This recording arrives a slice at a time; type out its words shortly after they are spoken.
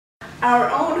our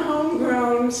own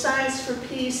homegrown Science for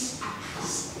Peace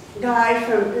guy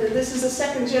from, this is a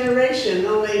second generation,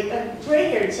 only a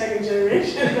gray-haired second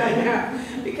generation by now.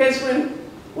 Because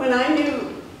when I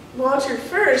knew Walter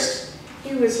first,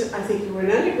 he was, I think you were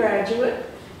an undergraduate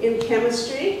in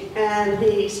chemistry, and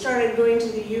he started going to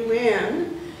the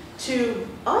UN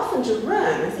often to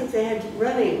run. I think they had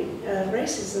running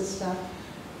races and stuff.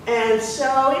 And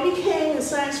so he became the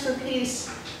Science for Peace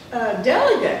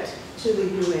delegate to the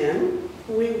UN.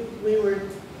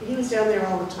 He was down there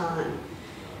all the time.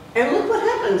 And look what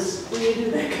happens when you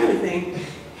do that kind of thing.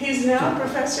 He's now a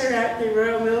professor at the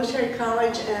Royal Military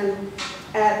College and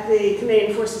at the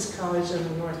Canadian Forces College in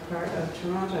the north part of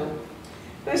Toronto.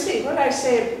 Let's see, what did I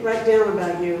say right down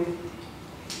about you?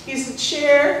 He's the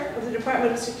chair of the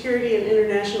Department of Security and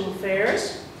International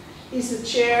Affairs. He's the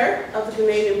chair of the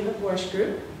Canadian Pugwash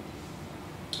group.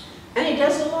 And he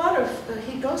does a lot of,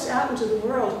 he goes out into the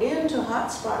world, into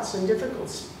hotspots and difficult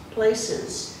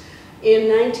places. In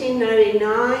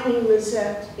 1999, he was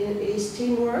in East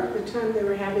Timor, the time they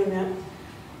were having that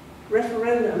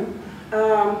referendum.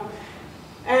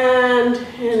 And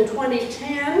in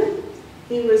 2010,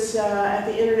 he was at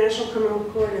the International Criminal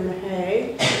Court in The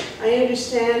Hague. I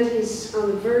understand he's on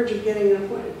the verge of getting an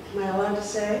appointment, am I allowed to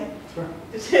say? Sure.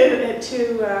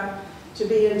 To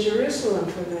be in Jerusalem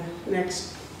for the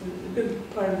next good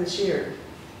part of this year,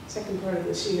 second part of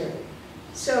this year.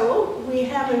 So we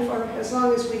have him for as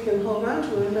long as we can hold on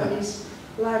to him, but he's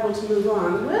liable to move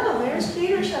on. Well, there's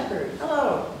Peter Shepard.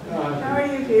 Hello. How are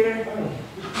you, Peter?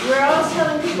 We're always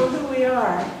telling people who we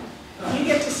are. You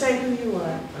get to say who you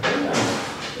are.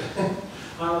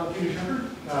 Peter Shepard.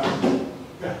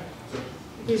 Yeah.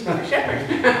 He's Peter Shepard.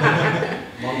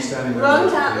 Long-standing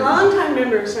member. Long-time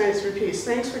member of Science for Peace.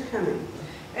 Thanks for coming.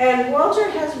 And Walter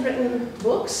has written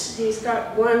books. He's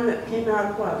got one that came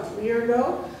out, what, a year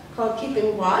ago, called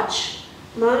Keeping Watch,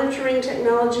 Monitoring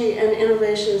Technology and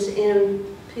Innovations in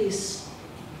Peace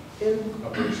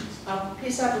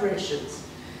Operations.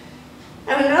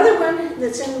 And another one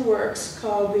that's in the works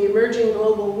called the Emerging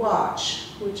Global Watch,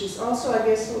 which is also, I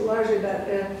guess, largely about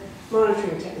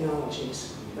monitoring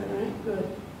technologies. All right, good.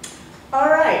 All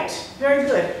right, very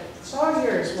good. It's all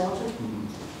yours, Walter.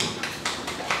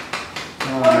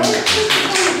 Just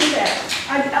before we do that,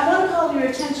 I want to call your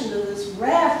attention to this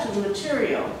raft of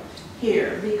material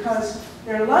here, because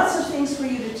there are lots of things for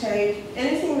you to take.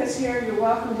 Anything that's here, you're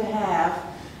welcome to have.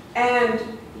 And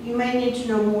you may need to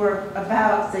know more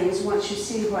about things once you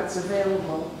see what's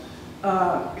available.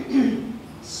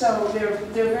 So there are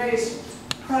various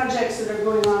projects that are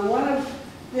going on. One of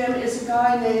them is a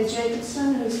guy named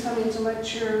Jacobson who's coming to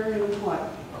lecture in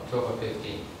what? October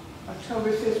 15th.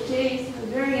 October 15th. A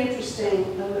very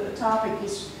interesting topic.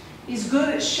 He's good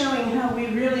at showing how we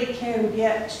really can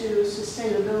get to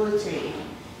sustainability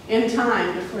in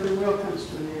time before the world comes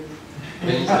to an end.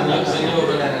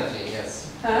 Renewable energy,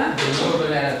 yes. Huh?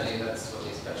 Renewable energy, that's what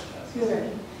he specializes.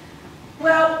 Good.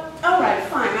 Well, all right,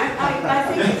 fine. I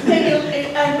think maybe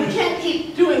we can't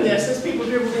keep doing this as people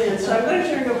dribble in, so I'm going to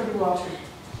turn it over to Walter.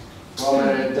 Well,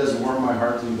 it does warm my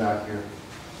heart to be back here.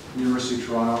 University of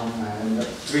Toronto, and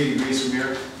 3 degrees from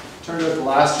here. Turned out the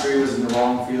last degree was in the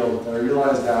wrong field. I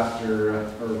realized after,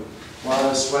 while I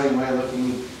was sweating away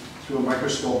looking through a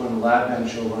microscope on a lab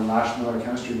bench over in National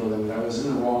Chemistry Building, that I was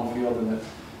in the wrong field, and that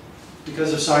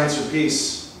because of Science for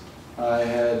Peace, I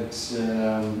had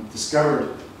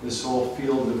discovered this whole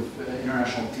field of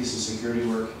international peace and security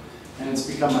work, and it's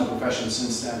become my profession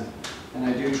since then. And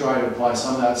I do try to apply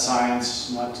some of that science,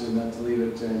 not to leave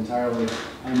it entirely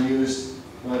unused,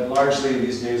 but largely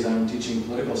these days I'm teaching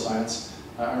political science,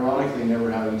 ironically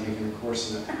never having taken a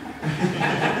course in it.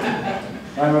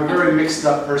 I'm a very mixed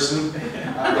up person.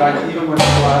 Even when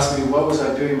people ask me what was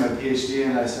I doing my PhD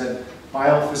in, I said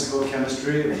biophysical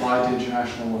chemistry applied to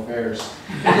international affairs.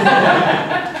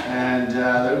 And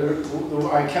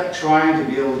I kept trying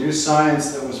to be able to do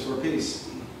science that was for peace.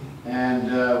 And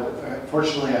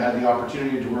fortunately I had the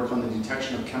opportunity to work on the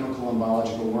detection of chemical and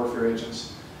biological warfare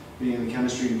agents, being in the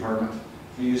chemistry department,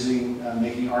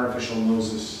 making artificial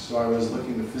noses. So I was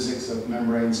looking at the physics of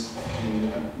membranes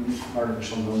and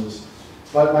artificial noses.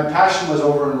 But my passion was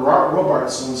over in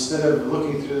Robarts, so instead of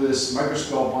looking through this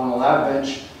microscope on a lab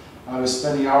bench, I was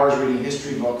spending hours reading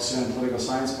history books and political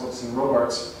science books in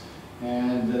Robarts.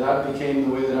 And that became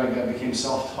the way that I became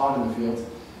self-taught in the field.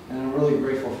 And I'm really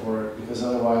grateful for it, because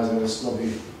otherwise I would still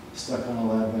be stuck on a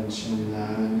lab bench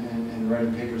and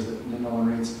writing papers that no one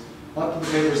reads. Not that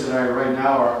the papers that I write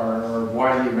now are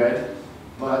widely read,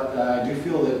 but I do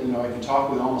feel that I can talk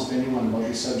with almost anyone about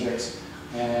these subjects,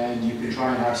 and you can try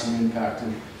and have some impact.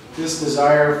 And this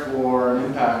desire for an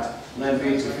impact led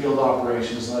me to field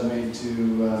operations, led me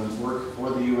to work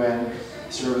for the UN,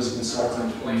 serve as a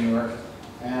consultant in New York.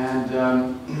 And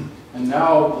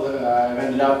now I've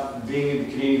ended up being at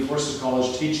the Canadian Forces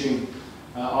College teaching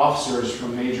officers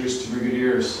from majors to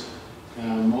brigadiers,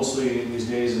 mostly these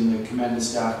days in the command and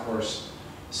staff course.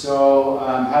 So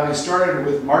having started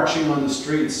with marching on the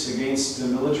streets against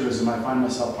militarism, I find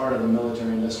myself part of the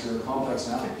military-industrial complex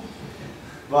now.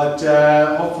 But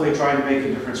hopefully trying to make a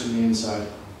difference from the inside.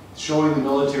 Showing the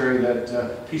military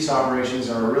that peace operations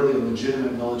are a really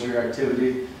legitimate military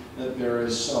activity, that there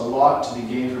is a lot to be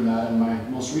gained from that, and my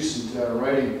most recent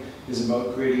writing is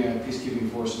about creating a peacekeeping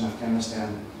force in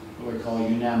Afghanistan, what we call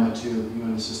UNAMA 2,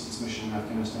 UN Assistance Mission in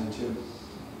Afghanistan 2.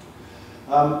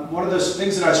 One of the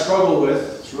things that I struggle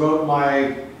with throughout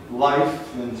my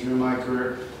life and through my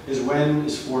career is, when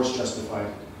is force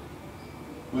justified?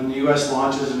 When the US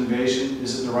launches an invasion,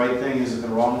 is it the right thing, is it the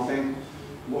wrong thing?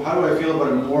 Well, how do I feel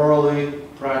about it morally,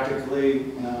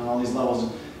 practically, on all these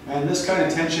levels? And this kind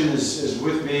of tension is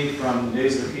with me from the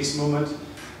days of the peace movement.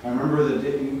 I remember that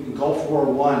in Gulf War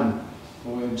I,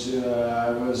 which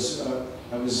I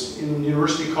was in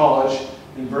University College,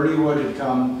 and Bertie Wood had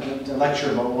come to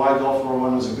lecture about why Gulf War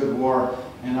I was a good war,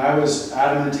 and I was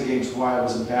adamant against why it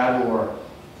was a bad war.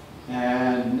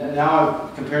 And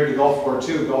now, compared to Gulf War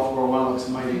II, Gulf War I looks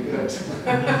mighty good.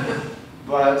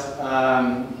 But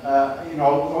you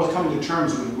know, I was coming to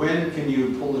terms with, when can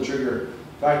you pull the trigger?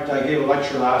 In fact, I gave a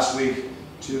lecture last week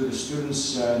to the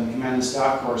students in the command and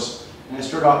staff course, and I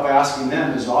started off by asking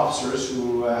them, as officers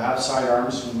who have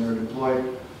sidearms when they're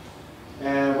deployed,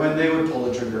 and when they would pull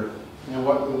the trigger, and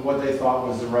what they thought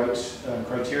was the right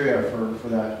criteria for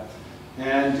that.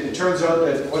 And it turns out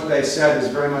that what they said is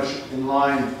very much in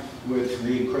line with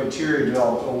the criteria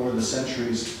developed over the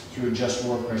centuries through just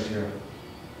war criteria.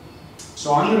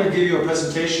 So I'm going to give you a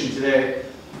presentation today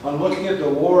on looking at the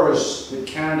wars that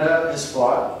Canada has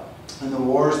fought and the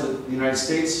wars that the United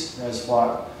States has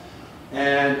fought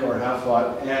or have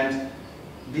fought, and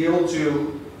be able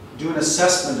to do an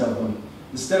assessment of them.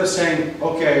 Instead of saying,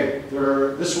 okay,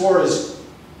 this war is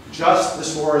just,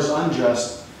 this war is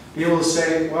unjust, be able to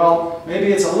say, well,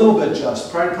 maybe it's a little bit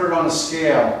just. Try to put it on a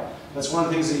scale. That's one of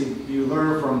the things that you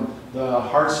learn from the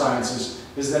hard sciences,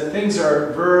 is that things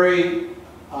are very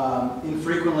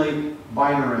infrequently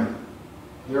binary.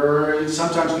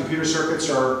 Sometimes computer circuits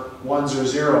are ones or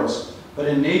zeros, but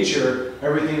in nature,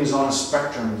 everything is on a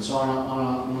spectrum. It's on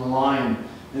a line.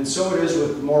 And so it is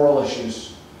with moral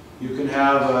issues. You can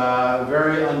have a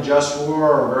very unjust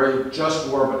war or a very just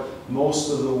war, but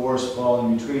most of the wars fall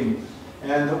in between.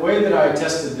 And the way that I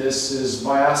tested this is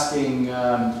by asking,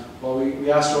 well,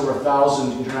 we asked over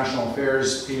 1,000 international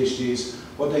affairs PhDs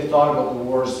what they thought about the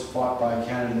wars fought by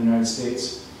Canada and the United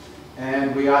States.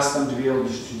 And we asked them to be able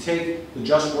to take the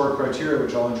just war criteria,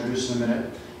 which I'll introduce in a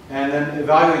minute, and then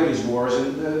evaluate these wars.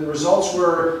 And the results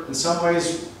were, in some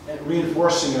ways,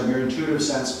 reinforcing in a very intuitive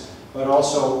sense, but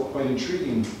also quite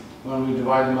intriguing when we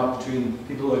divide them up between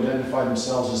people who identify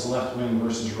themselves as left-wing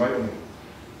versus right-wing.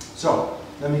 So,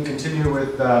 let me continue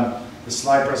with the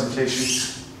slide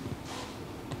presentation.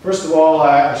 First of all,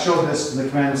 I showed this in the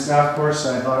command and staff course.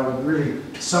 I thought it would really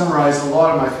summarize a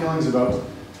lot of my feelings about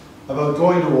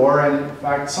going to war. And in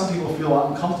fact, some people feel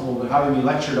uncomfortable with having me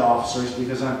lecture to officers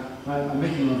because I'm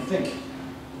making them think,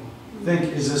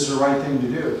 is this the right thing to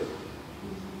do?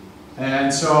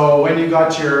 And so when you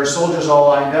got your soldiers all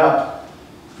lined up,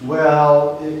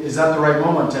 well, is that the right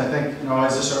moment to think, you know,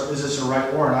 is this a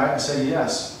right war? And I say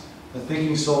yes. The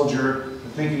thinking soldier, the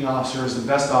thinking officer is the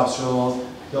best officer.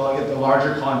 They'll get the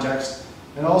larger context,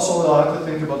 and also they'll have to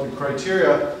think about the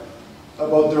criteria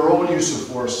about their own use of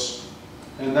force,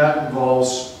 and that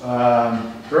involves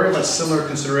very much similar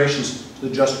considerations to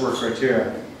the just war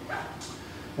criteria.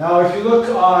 Now, if you look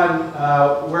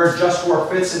on where just war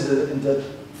fits into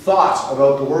thought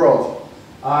about the world,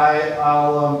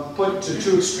 I'll put to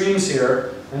two extremes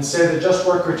here and say that just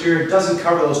war criteria doesn't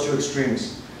cover those two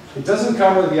extremes. It doesn't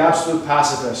cover the absolute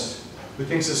pacifist who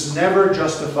thinks it's never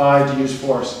justified to use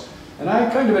force. And I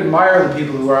kind of admire the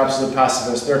people who are absolute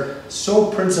pacifists. They're so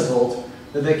principled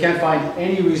that they can't find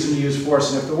any reason to use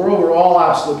force. And if the world were all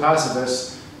absolute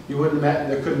pacifists,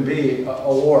 there couldn't be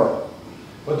a war.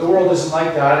 But the world isn't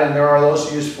like that, and there are those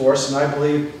who use force, and I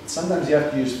believe sometimes you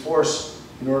have to use force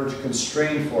in order to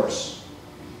constrain force.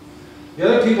 The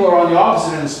other people are on the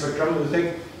opposite end of the spectrum who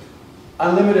think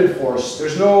unlimited force.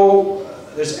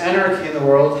 There's anarchy in the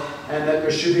world, and that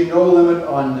there should be no limit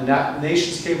on the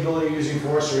nation's capability of using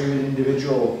force, or even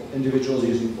individuals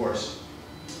using force.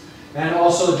 And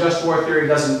also, the just war theory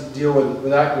doesn't deal with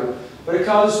that group. But it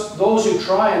causes those who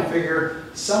try and figure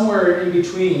somewhere in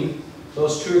between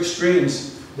those two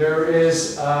extremes, there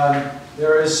is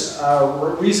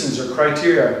reasons or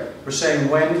criteria for saying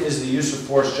when is the use of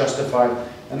force justified,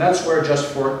 and that's where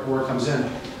just war comes in.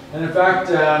 And in fact,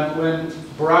 when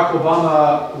Barack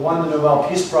Obama won the Nobel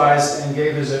Peace Prize and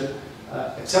gave his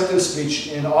acceptance speech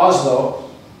in Oslo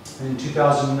in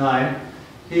 2009,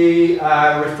 he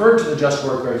referred to the just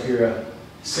war criteria,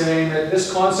 saying that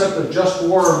this concept of just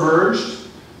war emerged,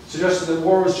 suggested that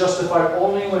war was justified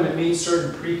only when it meets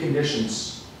certain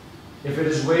preconditions. If it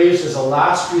is waged as a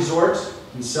last resort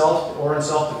in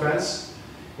self-defense,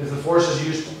 if the force is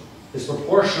used is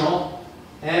proportional,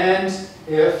 and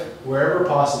if, wherever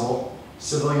possible,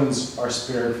 civilians are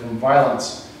spared from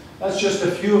violence. That's just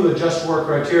a few of the just war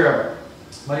criteria.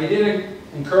 But he did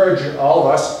encourage all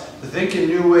of us to think in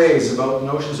new ways about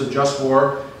notions of just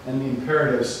war and the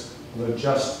imperatives of a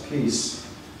just peace.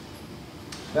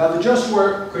 Now, the just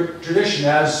war tradition,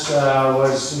 as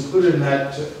was included in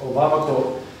that Obama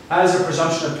quote, has a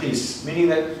presumption of peace, meaning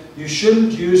that you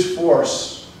shouldn't use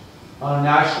force on a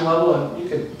national level, and you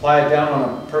could apply it down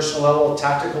on a personal level,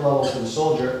 tactical level for the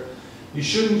soldier. You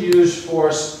shouldn't use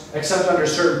force except under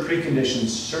certain preconditions,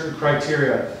 certain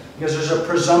criteria, because there's a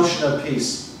presumption of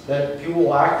peace, that people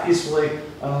will act peacefully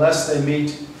unless they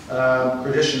meet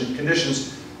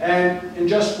conditions. And in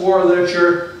just war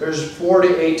literature, there's 4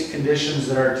 to 8 conditions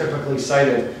that are typically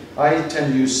cited. I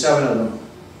tend to use 7 of them.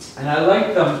 And I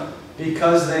like them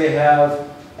because they have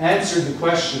answered the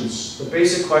questions, the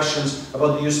basic questions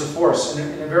about the use of force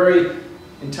in a very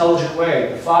intelligent way.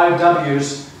 The 5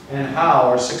 W's and how,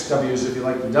 or 6 W's if you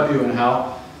like the W and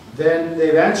how, then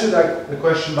they've answered the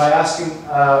question by asking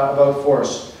about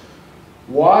force.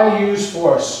 Why use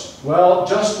force? Well,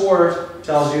 just war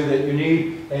tells you that you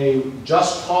need a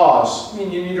just cause. I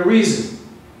mean, you need a reason.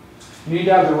 You need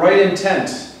to have the right intent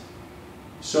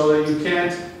so that you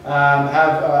can't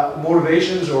have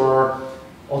motivations or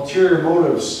ulterior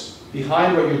motives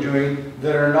behind what you're doing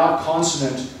that are not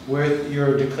consonant with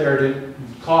your declared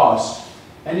cause.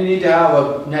 And you need to have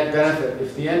a net benefit.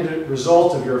 If the end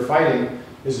result of your fighting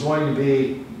is going to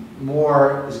be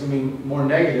more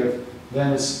negative,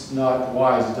 then it's not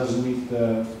wise. It doesn't meet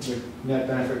the net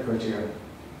benefit criteria.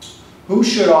 Who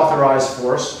should authorize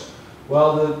force?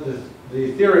 Well,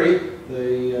 the theory,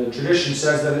 the tradition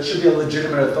says that it should be a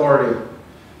legitimate authority.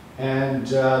 And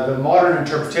the modern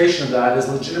interpretation of that is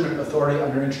legitimate authority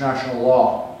under international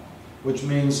law, which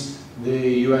means the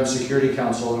UN Security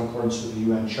Council in accordance with the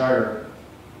UN Charter.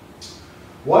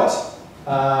 What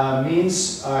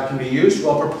means can be used?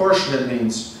 Well, proportionate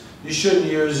means. You shouldn't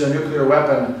use a nuclear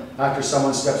weapon after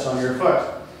someone steps on your foot.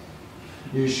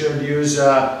 You should use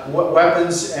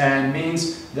weapons and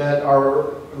means that are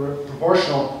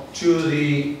proportional to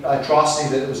the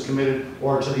atrocity that was committed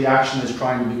or to the action that's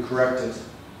trying to be corrected.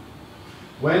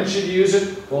 When should you use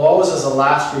it? Well, always as a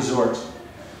last resort.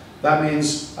 That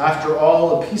means after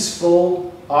all the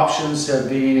peaceful options have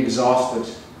been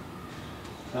exhausted.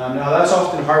 Now that's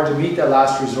often hard to meet that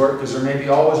last resort because there may be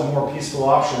always more peaceful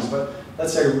options, but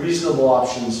let's say reasonable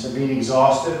options have been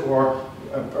exhausted or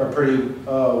are pretty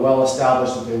well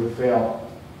established that they would fail.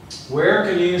 Where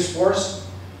can you use force?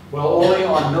 Well, only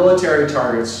on military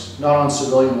targets, not on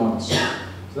civilian ones.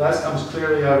 So that comes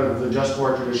clearly out of the just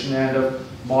war tradition and of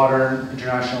modern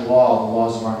international law, the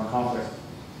laws of armed conflict.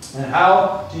 And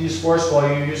how to use force?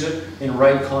 Well, you use it in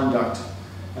right conduct.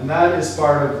 And that is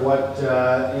part of what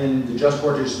in the just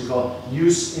war tradition we call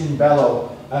use in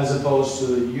bello, as opposed to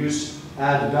the use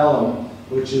ad bellum,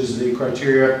 which is the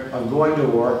criteria of going to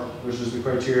war versus the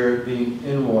criteria of being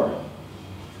in war.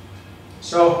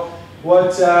 So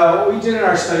what we did in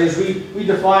our studies, we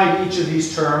defined each of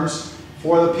these terms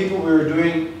for the people we were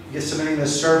submitting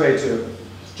this survey to.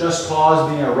 Just cause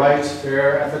being a right,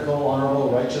 fair, ethical,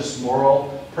 honorable, righteous,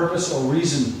 moral, purpose or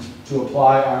reason to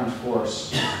apply armed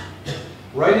force.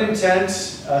 Right intent,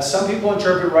 some people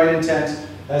interpret right intent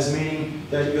as meaning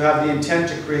that you have the intent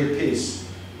to create peace.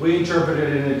 We interpret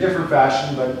it in a different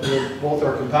fashion, but both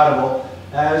are compatible,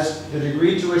 as the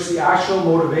degree to which the actual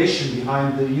motivation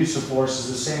behind the use of force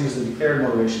is the same as the declared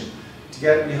motivation. To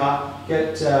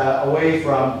get away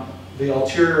from the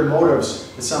ulterior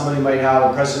motives that somebody might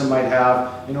have, a president might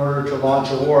have, in order to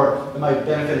launch a war that might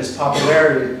benefit his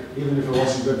popularity, even if it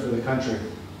wasn't good for the country.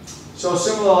 So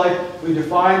similarly, we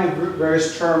define the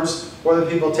various terms for the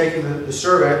people taking the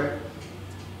survey,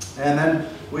 and then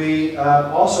we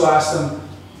also ask them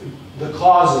the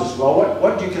causes. Well,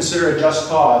 what do you consider a just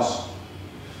cause?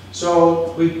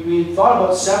 So we thought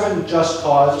about 7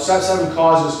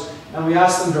 causes, and we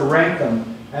asked them to rank them.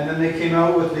 And then they came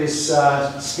out with this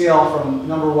scale from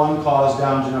number 1 cause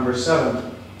down to number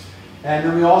 7. And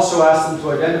then we also asked them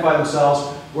to identify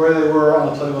themselves where they were on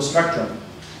the political spectrum.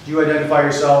 Do you identify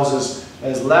yourselves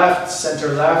as left,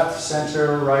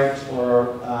 center, right, or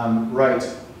right,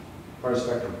 part of the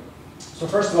spectrum? So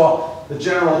first of all, the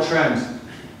general trend.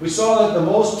 We saw that the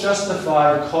most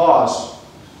justified cause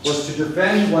was to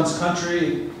defend one's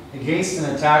country against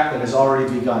an attack that has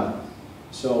already begun.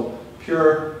 So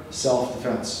pure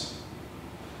self-defense.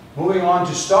 Moving on,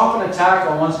 to stop an attack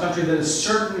on one's country that is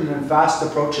certain and fast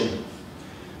approaching.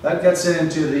 That gets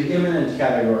into the imminent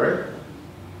category.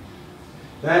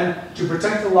 Then, to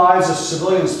protect the lives of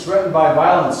civilians threatened by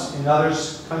violence in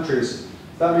others' countries.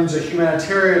 That means a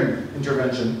humanitarian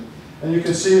intervention. And you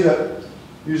can see that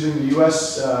using the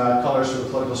US colors for the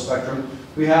political spectrum,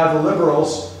 we have the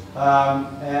liberals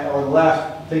or the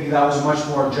left thinking that was much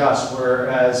more just,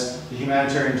 whereas the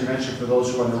humanitarian intervention for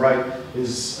those who are on the right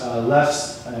is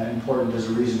less important as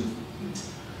a reason.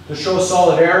 To show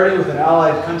solidarity with an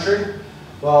allied country,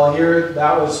 well, here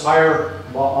that was higher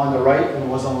on the right than it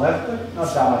was on the left, but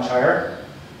not that much higher.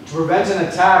 To prevent an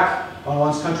attack on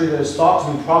one's country that is thought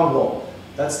to be probable,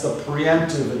 that's the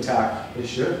preemptive attack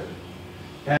issue.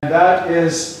 And that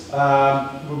is,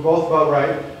 we're both about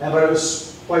right, but it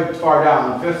was quite far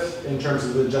down, 5th in terms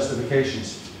of the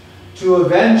justifications. To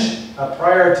avenge a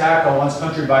prior attack on one's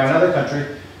country by another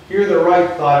country, here the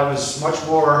right thought it was much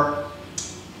more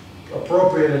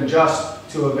appropriate and just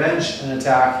to avenge an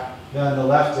attack than the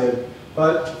left did.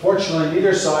 But fortunately,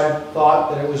 neither side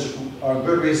thought that it was a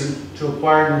good reason to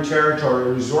acquire new territory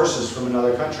or resources from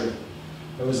another country.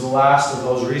 It was the last of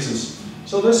those reasons.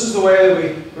 So this is the way that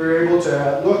we were able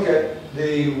to look at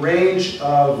the range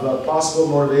of possible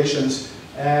motivations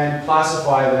and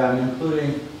classify them,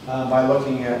 including by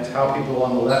looking at how people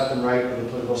on the left and right of the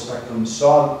political spectrum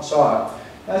saw it.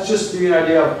 That's just to give you an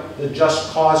idea of the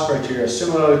just cause criteria.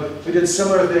 Similarly, we did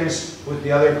similar things with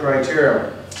the other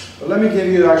criteria. But let me give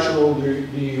you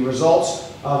the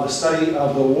results of the study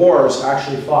of the wars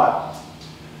actually fought.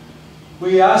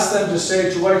 We asked them to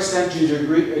say to what extent do you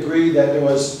agree that there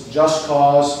was just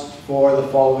cause for the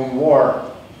following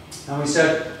war. And we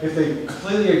said if they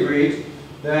completely agreed,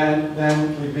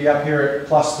 then we'd be up here at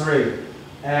 +3.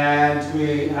 And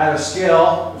we had a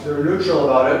scale, if they were neutral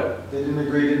about it, they didn't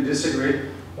agree, didn't disagree,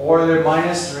 or they're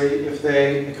 -3 if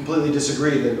they completely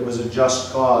disagreed that it was a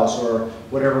just cause or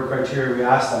whatever criteria we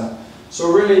asked them.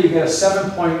 So really you get a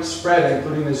 7-point spread,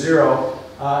 including the 0,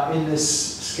 in this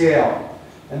scale.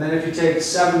 And then if you take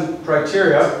 7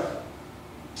 criteria,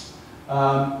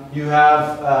 you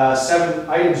have 7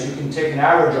 items you can take an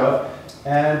average of,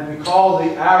 and we call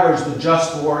the average the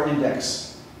Just War Index.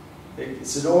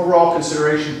 It's an overall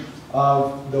consideration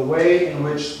of the way in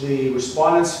which the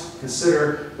respondents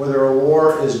consider whether a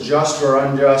war is just or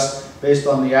unjust based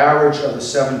on the average of the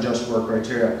 7 just war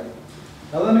criteria.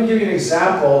 Now let me give you an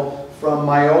example from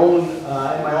my own,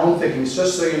 in my own thinking,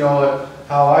 just so you know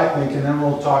how I think, and then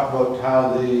we'll talk about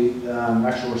how the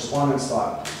actual respondents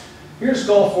thought. Here's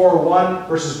Gulf War I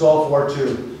versus Gulf War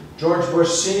II. George Bush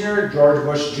Sr., George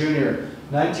Bush Jr.,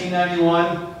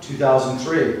 1991,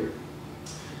 2003.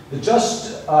 The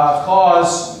just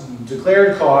cause,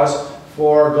 declared cause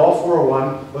for Gulf War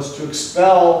I was to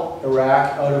expel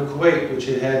Iraq out of Kuwait, which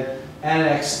it had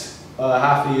annexed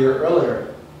half a year earlier.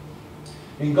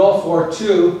 In Gulf War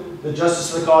II, the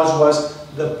justice of the cause was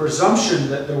the presumption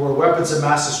that there were weapons of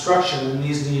mass destruction and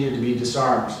these needed to be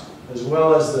disarmed, as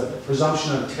well as the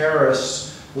presumption of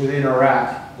terrorists within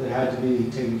Iraq that had to be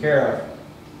taken care of.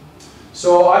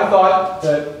 So I thought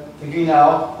that, thinking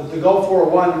now, that the Gulf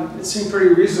War I, it seemed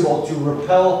pretty reasonable to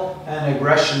repel an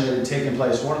aggression that had taken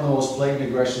place, one of the most blatant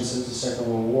aggressions since the Second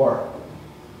World War.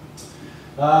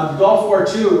 The Gulf War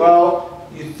II, well,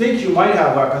 you'd think you might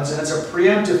have weapons, and it's a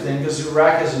preemptive thing because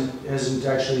Iraq hasn't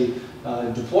actually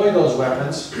deployed those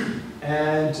weapons,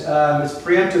 and it's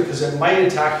preemptive because it might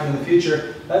attack you in the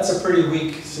future. That's a pretty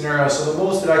weak scenario, so the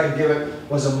most that I could give it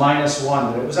was a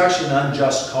 -1, but it was actually an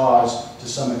unjust cause to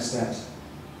some extent.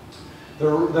 The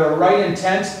right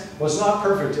intent was not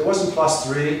perfect. It wasn't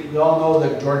 +3. We all know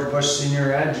that George Bush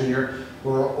Sr. and Jr.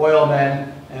 were oil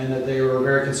men and that they were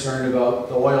very concerned about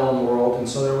the oil in the world, and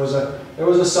so there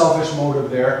was a selfish motive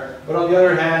there. But on the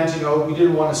other hand, you know, we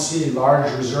didn't want to see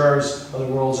large reserves of the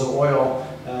world's oil,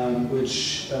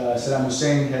 which Saddam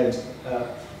Hussein had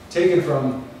taken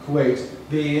from Kuwait,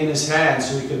 be in his hands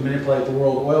so he could manipulate the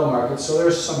world oil market. So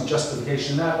there's some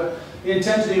justification in that. But the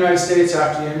intent of the United States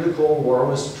after the end of the Cold War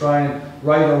was to try and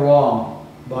right a wrong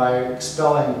by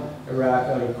expelling Iraq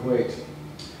out of Kuwait.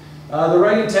 The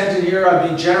right intent in here, I'd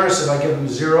be generous if I give them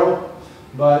 0.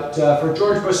 But for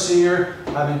George Bush Sr.,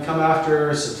 having come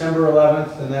after September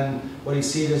 11th and then what he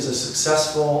sees as a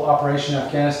successful operation in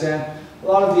Afghanistan, a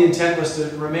lot of the intent was to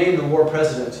remain the war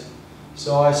president.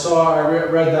 So I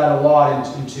read that a lot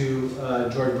into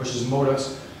George Bush's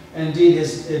motives. Indeed,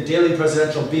 his daily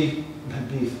presidential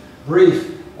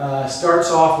brief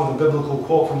starts off with a biblical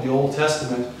quote from the Old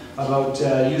Testament about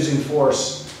using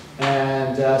force.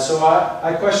 And so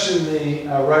I question the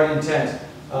right intent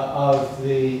of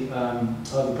the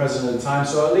president at the time.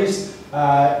 So at least,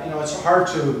 it's hard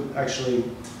to actually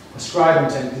ascribe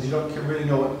intent because you don't really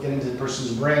know what get into the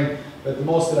person's brain, but the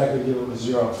most that I could give it was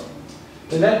 0.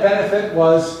 The net benefit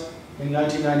was, in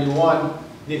 1991,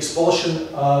 the expulsion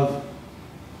of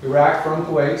Iraq from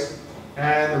Kuwait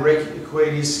and the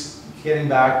Kuwaitis getting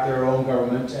back their own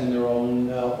government and their own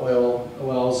oil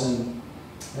wells, and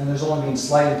there's only been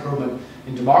slight improvement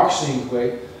in democracy in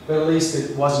Kuwait, but at least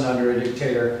it wasn't under a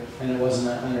dictator and it wasn't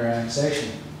under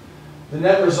annexation. The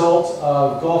net result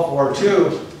of Gulf War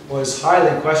II was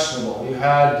highly questionable. You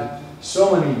had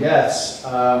so many deaths.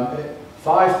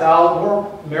 5,000 more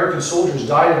American soldiers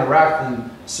died in Iraq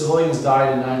than civilians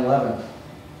died in 9/11.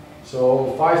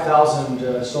 So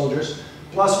 5,000 soldiers,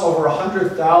 plus over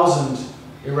 100,000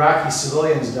 Iraqi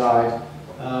civilians died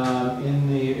in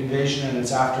the invasion and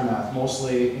its aftermath,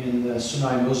 mostly in the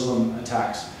Sunni Muslim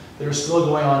attacks. They're still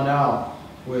going on now,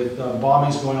 with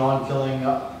bombings going on, killing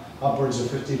upwards of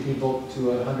 50 people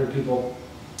to 100 people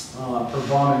per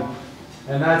bombing.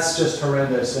 And that's just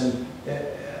horrendous. And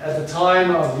at the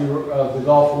time of the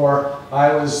Gulf War,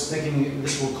 I was thinking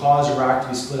this will cause Iraq to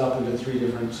be split up into 3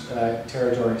 different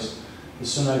territories. The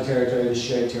Sunni territory, the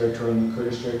Shiite territory, and the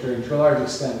Kurdish territory. And to a large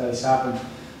extent that has happened.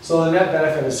 So the net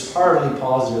benefit is hardly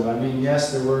positive. I mean,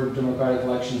 yes, there were democratic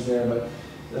elections there, but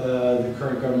the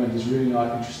current government is really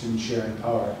not interested in sharing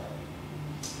power.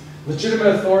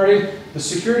 Legitimate authority. The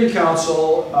Security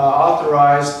Council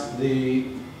authorized the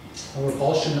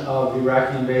repulsion of the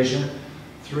Iraqi invasion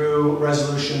through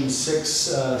Resolution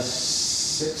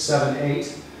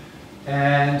 678,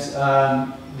 and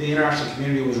the international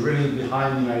community was really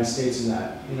behind the United States in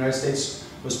that. The United States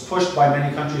was pushed by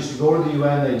many countries to go to the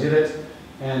UN, they did it,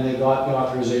 and they got the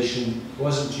authorization. It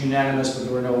wasn't unanimous, but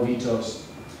there were no vetoes.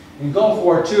 In Gulf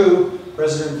War II,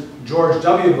 President George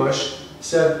W. Bush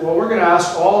said, well, we're going to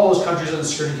ask all those countries in the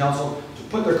Security Council to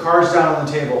put their cards down on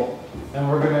the table, and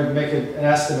we're going to make an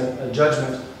estimate, a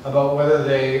judgment, about whether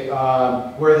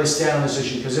where they stand on this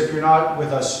issue, because if you're not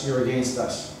with us, you're against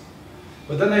us.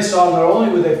 But then they saw not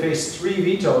only would they face 3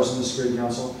 vetoes in the Security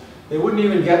Council, they wouldn't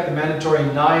even get the mandatory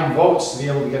 9 votes to be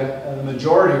able to get a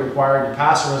majority required to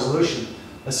pass a resolution,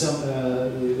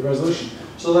 the resolution.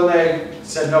 So then they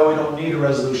said, no, we don't need a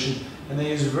resolution, and they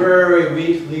used very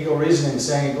weak legal reasoning,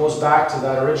 saying it goes back to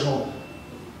that original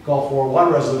Gulf War I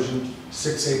resolution,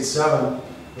 687,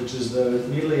 which is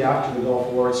immediately after the Gulf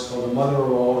War. It's called the Mother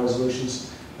of All Resolutions,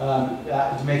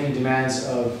 making demands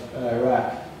of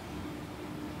Iraq.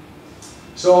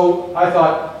 So I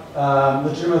thought,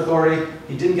 legitimate authority,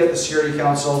 he didn't get the Security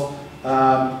Council,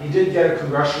 he did get a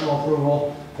congressional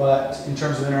approval, but in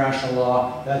terms of international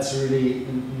law, that's really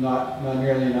not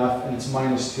nearly enough, and it's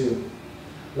 -2.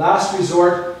 Last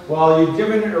resort, well, you've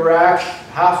given Iraq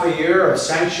half a year of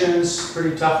sanctions,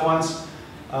 pretty tough ones.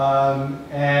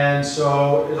 And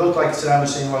so it looked like Saddam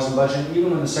Hussein wasn't budging,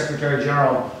 even when the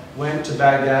Secretary-General went to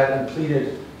Baghdad and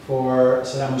pleaded for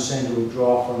Saddam Hussein to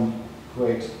withdraw from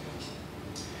Kuwait.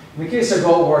 In the case of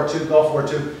Gulf War II,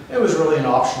 it was really an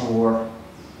optional war.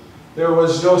 There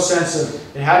was no sense of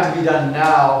it had to be done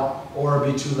now or it'd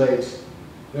be too late.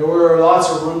 There were lots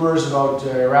of rumors about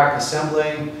Iraq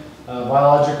assembling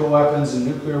biological weapons and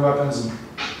nuclear weapons,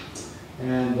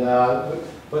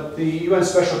 but the UN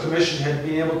Special Commission had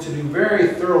been able to do very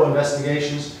thorough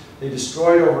investigations. They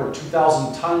destroyed over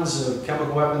 2,000 tons of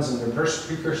chemical weapons and their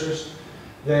precursors.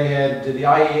 The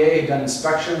IEA had done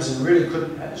inspections and really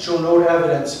couldn't show no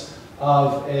evidence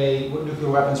of a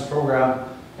nuclear weapons program.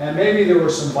 And maybe there were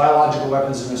some biological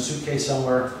weapons in a suitcase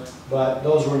somewhere, but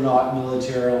those were not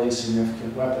militarily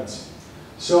significant weapons.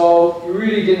 So you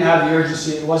really didn't have the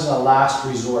urgency. It wasn't a last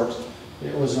resort.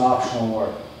 It was an optional war.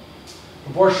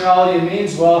 Proportionality and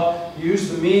means, well, you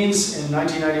used the means in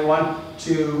 1991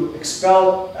 to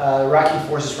expel Iraqi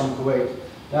forces from Kuwait.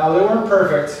 Now, they weren't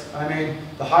perfect. I mean,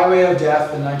 the Highway of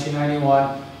Death in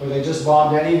 1991, where they just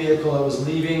bombed any vehicle that was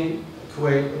leaving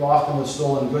Kuwait, often with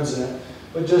stolen goods in it,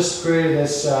 but just created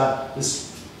this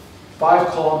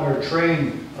 5-kilometer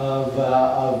train of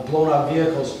blown up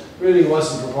vehicles, really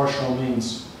wasn't proportional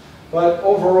means. But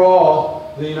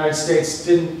overall, the United States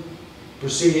didn't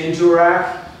proceed into Iraq.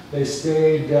 They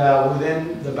stayed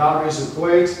within the boundaries of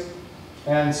Kuwait,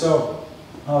 and so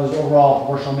it was overall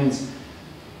proportional means.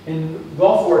 In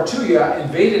Gulf War II, you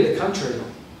invaded a country.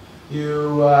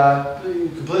 You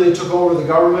completely took over the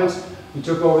government. You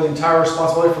took over the entire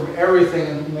responsibility for everything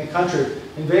in a country,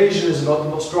 invasion is about the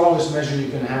most strongest measure you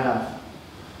can have.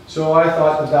 So I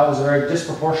thought that that was a very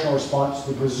disproportionate response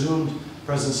to the presumed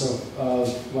presence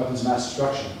of weapons of mass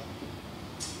destruction.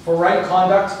 For right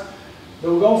conduct, the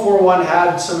Gulf War I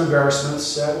had some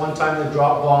embarrassments. At one time they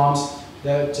dropped bombs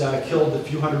that killed a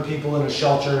few hundred people in a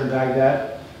shelter in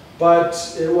Baghdad.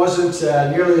 But it wasn't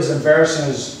nearly as embarrassing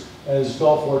as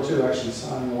Gulf War II. Actually,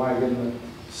 I don't know why I get the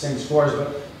same scores,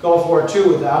 but Gulf War II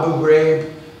with Abu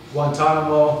Ghraib,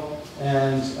 Guantanamo,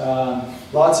 and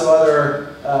lots of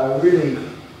other really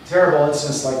terrible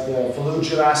incidents like the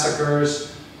Fallujah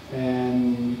massacres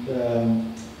and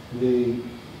the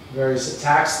various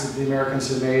attacks that the Americans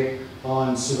had made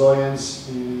on civilians,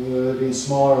 whether it be in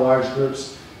small or large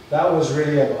groups. That was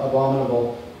really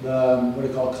abominable. The, what do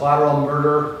you call it, collateral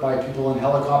murder by people in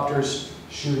helicopters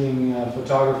shooting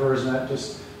photographers, and that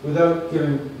just without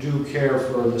giving due care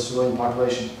for the civilian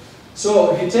population.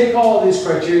 So if you take all of these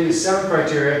criteria, these 7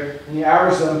 criteria, and you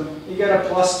average them, you get a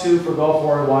 +2 for Gulf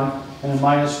War I and a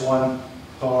 -1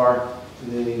 for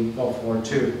the Gulf War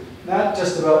II. That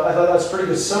just about, I thought that's a pretty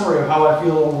good summary of how I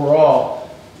feel overall.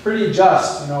 Pretty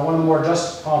just, you know, one of the more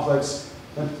just conflicts,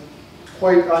 and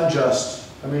quite unjust.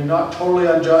 I mean, not totally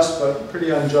unjust, but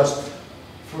pretty unjust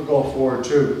for Gulf War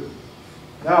II.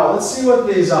 Now, let's see what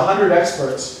these 100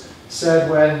 experts said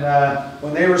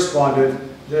when they responded.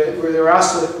 They were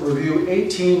asked to review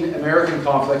 18 American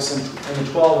conflicts and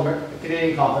 12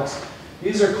 Canadian conflicts.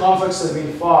 These are conflicts that have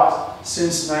been fought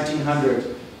since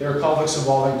 1900. They're conflicts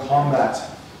involving combat.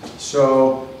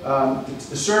 So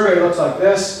the survey looks like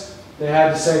this. They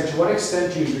had to say, to what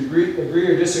extent do you agree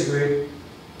or disagree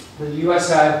that the U.S.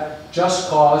 had just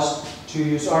cause to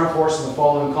use armed force in the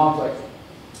following conflict?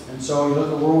 And so you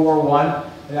look at World War I,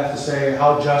 they have to say,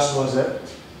 how just was it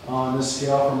on this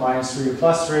scale from -3 to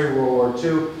 +3, World War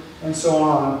II, and so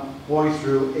on, going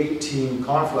through 18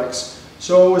 conflicts.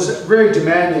 So it was very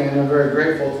demanding, and I'm very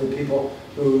grateful to the people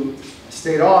who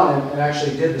stayed on and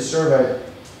actually did the survey.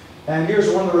 And here's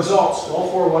one of the results.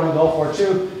 Gulf War I and Gulf War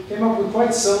II came up with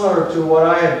quite similar to what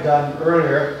I had done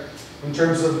earlier in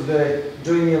terms of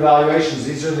doing the evaluations.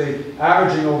 These are the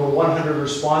averaging over 100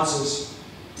 responses,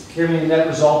 giving a net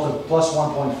result of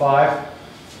 +1.5.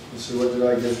 Let's see, what did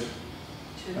I give?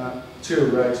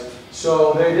 2, right.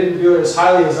 So they didn't view it as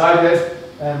highly as I did,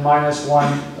 and -1,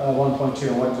 1.2.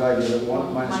 And what did I give it?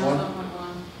 -1?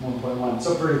 1.1.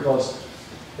 So pretty close.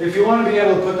 If you want to be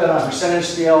able to put that on percentage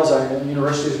scales, at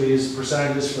universities we use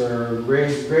percentages for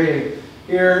grading.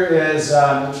 Here is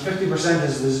 50%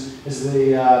 is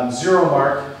the 0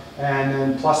 mark, and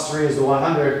then +3 is the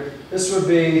 100. This would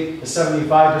be the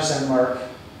 75% mark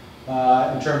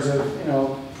in terms of, you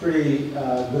know, pretty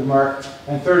good mark,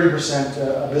 and 30%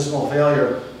 abysmal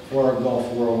failure for Gulf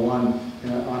War I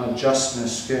on a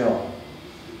justness scale.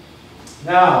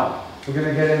 Now we're going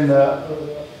to get into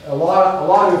a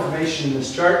lot of information in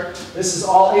this chart. This is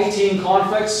all 18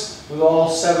 conflicts with all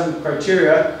 7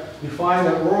 criteria. You find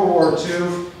that World War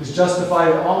II is justified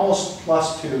at almost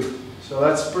 +2, so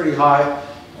that's pretty high.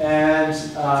 And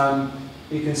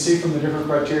you can see from the different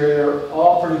criteria, they're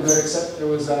all pretty good, except there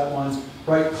was that one,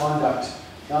 right conduct.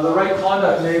 Now the right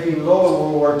conduct may be low in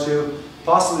World War II,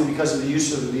 possibly because of the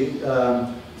use of the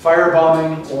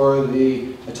firebombing or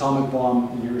the atomic bomb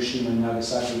in Hiroshima and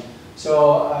Nagasaki.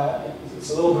 So it's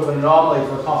a little bit of an anomaly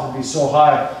for a conflict to be so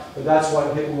high, but that's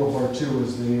what hit World War II,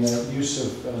 was the use of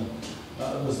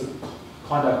was the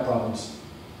conduct problems.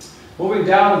 Moving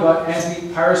down, we've got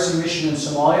anti-piracy mission in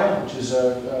Somalia, which is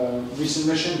a recent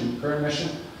mission, current mission.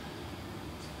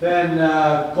 Then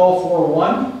Gulf War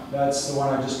I, that's the one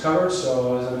I just covered.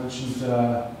 So as I mentioned,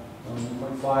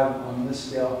 1.5 on this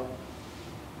scale.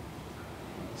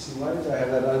 Let's see, why did I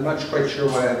have that? I'm not quite sure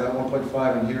why I had that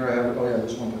 1.5, and here I have it. Oh yeah, it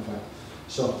was 1.5.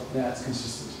 So yeah, it's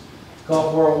consistent.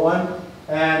 Gulf War I,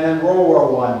 and then World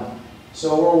War I.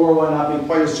 So World War I not being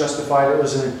quite as justified. It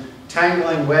was an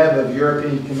tangling web of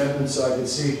European commitments, so I could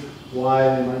see why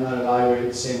they might not evaluate it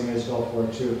the same way as Gulf War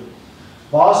II.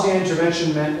 Bosnia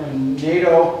intervention meant when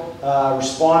NATO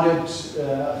responded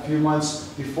a few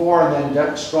months before and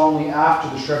then strongly after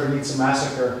the Srebrenica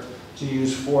massacre to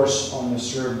use force on the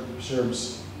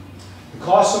Serbs. The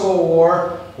Kosovo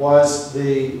War was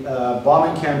the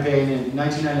bombing campaign in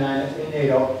 1999 in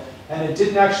NATO, and it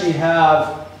didn't actually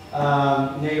have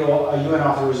NATO UN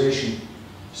authorization.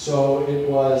 So it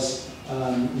was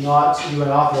not UN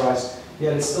authorized,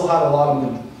 yet it still had a lot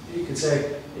of, you could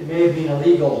say, it may have been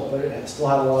illegal, but it still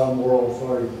had a lot of moral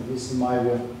authority, at least in my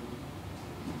view.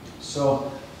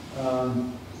 So,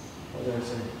 what did I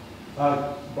say?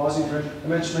 Bosnia, I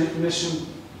mentioned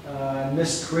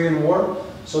Missed Korean War,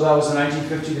 so that was in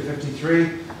 1950 to 53.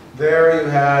 There you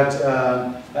had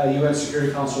a UN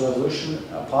Security Council resolution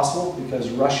possible because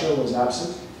Russia was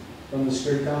absent from the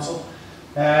Security Council.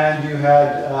 And you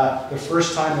had the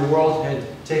first time the world had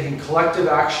taken collective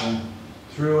action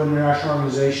through an international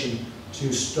organization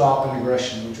to stop an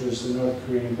aggression, which was the North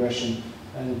Korean aggression,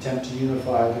 an attempt to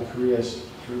unify the Koreas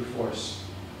through force.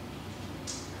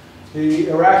 The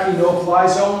Iraqi no-fly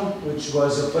zone, which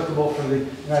was applicable for the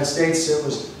United States, it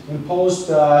was imposed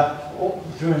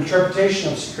through an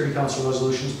interpretation of Security Council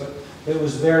resolutions, but it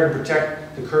was there to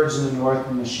protect the Kurds in the north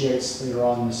and the Shiites later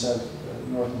on in the south,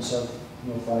 north and south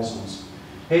no-fly zones.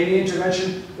 Haiti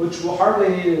intervention, which hardly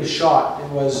needed a shot. It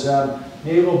was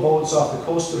naval boats off the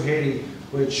coast of Haiti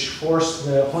which forced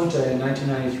the junta in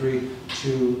 1993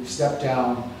 to step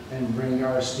down and bring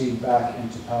Aristide back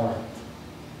into power.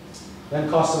 Then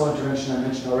Kosovo intervention I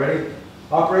mentioned already.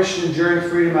 Operation Enduring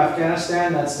Freedom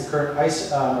Afghanistan, that's the current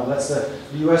that's the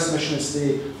US mission. It's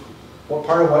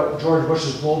part of what George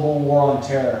Bush's global war on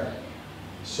terror.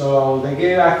 So they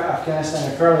gave Afghanistan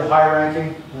a fairly high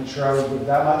ranking, I'm not sure I would give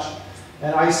that much.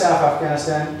 And ISAF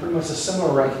Afghanistan, pretty much a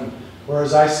similar ranking,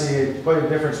 whereas I see quite a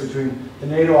difference between the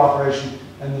NATO operation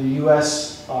and the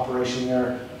US operation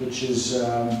there, which is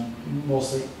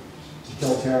mostly to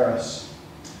kill terrorists.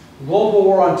 The global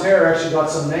war on terror actually got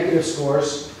some negative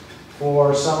scores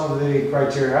for some of the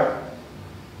criteria,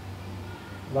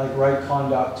 like right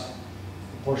conduct,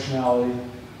 proportionality,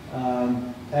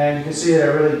 and you can see that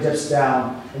it really dips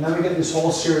down. And then we get this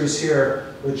whole series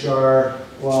here, which are,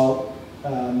 well,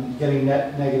 getting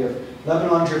net negative.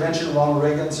 Lebanon intervention, Ronald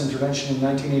Reagan's intervention in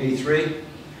 1983,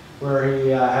 where he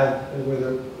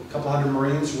where a couple hundred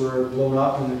Marines were blown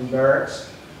up in the barracks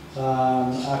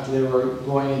after they were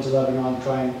going into Lebanon to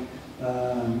try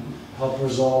and help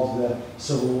resolve the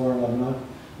civil war in Lebanon.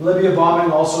 Libya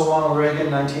bombing, also Ronald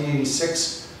Reagan,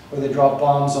 1986, where they dropped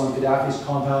bombs on Gaddafi's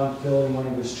compound, killing one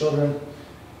of his children,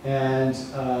 and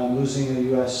losing a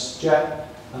US jet.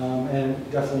 And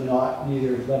definitely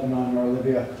neither Lebanon nor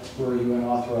Libya were UN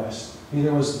authorized.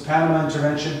 Neither was the Panama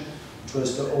intervention, which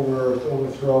was to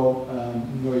overthrow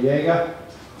Noriega,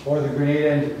 or the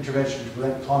Grenada intervention to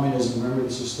prevent communism. Remember,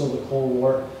 this was still the Cold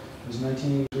War. It was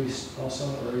 1983 also,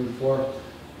 or 84.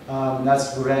 And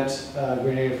that's to prevent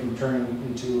Grenada from turning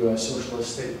into a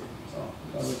socialist state. So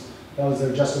that was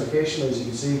their justification. As you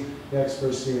can see, the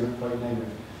experts here are quite negative.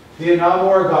 Vietnam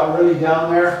War got really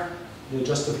down there. The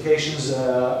justifications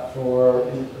for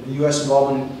the U.S.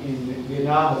 involvement in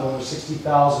Vietnam, with over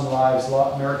 60,000 lives,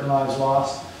 American lives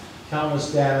lost,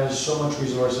 countless damage, so much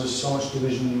resources, so much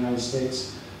division in the United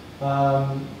States,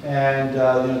 and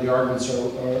the arguments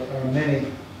are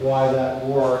many why that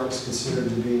war is considered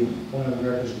to be one of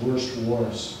America's worst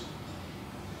wars.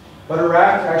 But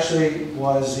Iraq actually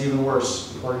was even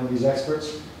worse, according to these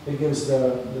experts. It gives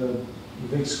the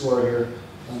big score here,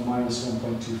 minus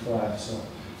 1.25. So.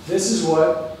 This is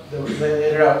what they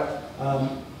laid it out.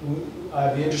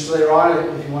 I'd be interested later on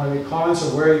if you want to make comments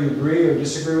of where you agree or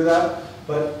disagree with that.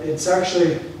 But it's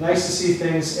actually nice to see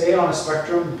things, A, on a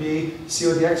spectrum, B, see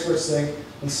what the experts think,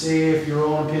 and see if your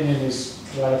own opinion is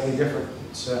radically different.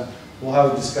 We'll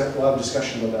have a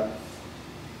discussion about that.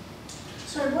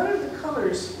 Sorry, what are the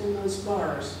colors in those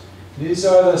bars? These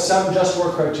are the 7 just war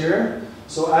criteria.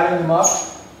 So adding them up,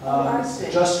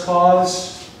 just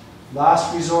cause,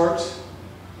 last resort,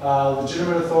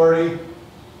 legitimate authority,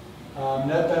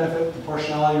 net benefit,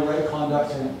 proportionality, right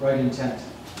conduct, and right intent.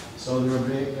 So you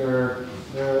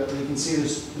can see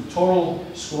this, the total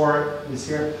score is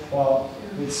here. Well,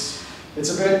 it's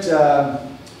a bit,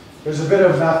 there's a bit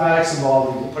of mathematics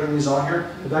involved in putting these on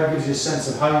here, but that gives you a sense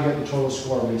of how you get the total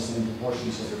score based on the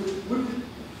proportions.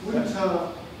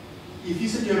 If you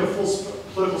said you had a full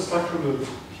political spectrum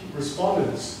of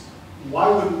respondents, why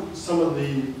would some of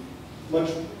the much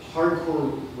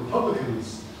hardcore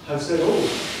Republicans have said,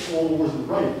 oh, all wars are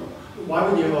right? Why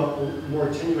would you have a more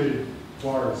attenuated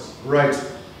bars? Right.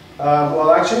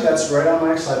 Well, actually, that's right on my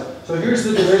next slide. So here's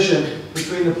the division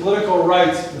between the political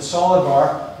right, the solid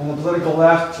bar, and the political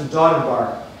left, the dotted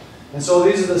bar. And so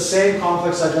these are the same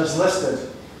conflicts I just listed.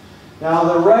 Now,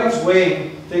 the right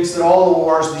wing thinks that all the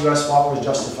wars the U.S. fought was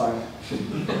justified.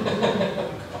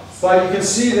 But you can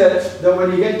see that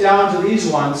when you get down to these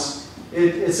ones,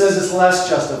 it says it's less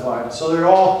justified. So they're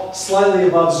all slightly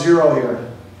above 0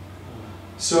 here.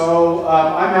 So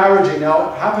I'm averaging.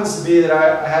 Now, it happens to be that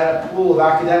I had a pool of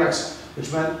academics,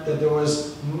 which meant that there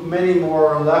was many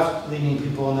more left-leaning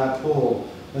people in that pool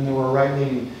than there were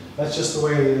right-leaning. That's just the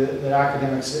way that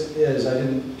academics is. I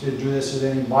didn't do this with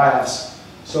any bias.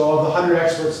 So of the 100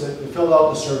 experts that filled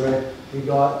out the survey, we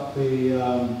got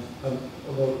about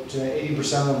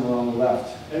 80% of them were on the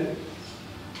left. And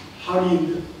how do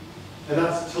you And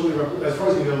that's totally, as far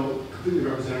as you know, completely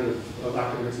representative of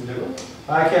academics in general?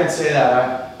 I can't say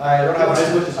that. I don't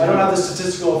have the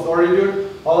statistical authority to do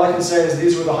it. All I can say is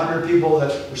these were the 100 people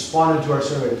that responded to our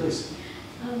survey. Please.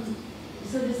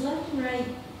 So does left and right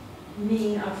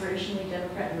mean operationally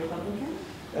Democrat and Republican?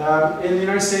 In the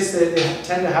United States, they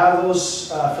tend to have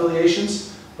those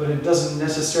affiliations, but it doesn't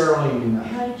necessarily mean that.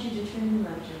 How did you determine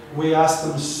left and right? We asked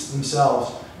them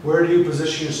themselves, where do you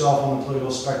position yourself on the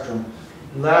political spectrum?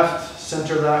 Left,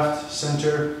 center,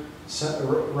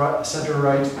 center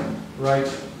right,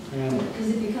 and Because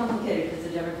it'd be complicated because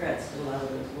the Democrats did a lot of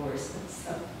those wars and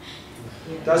stuff.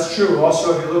 Yeah. that's true.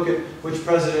 Also, if you look at which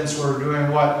presidents were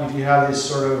doing what, you have these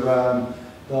sort of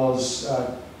those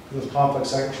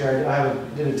conflicts. Actually, I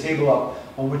did a table up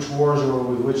on which wars were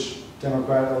with which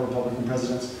Democrat or Republican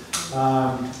presidents.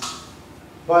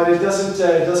 But it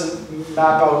doesn't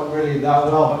map out really that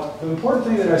well. But the important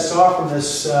thing that I saw from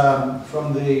this,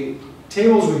 from the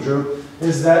tables we drew,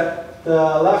 is that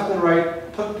the left and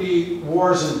right put the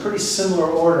wars in pretty similar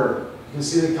order. You can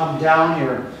see they come down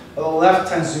here. The left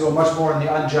tends to go much more in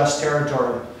the unjust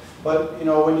territory. But you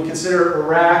know, when you consider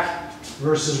Iraq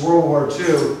versus World War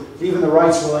II, even the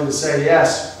right's willing to say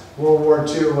yes, World War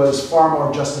II was far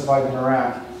more justified than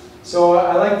Iraq. So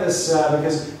I like this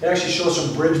because it actually shows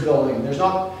some bridge building.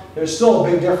 There's still a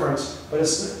big difference, but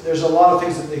there's a lot of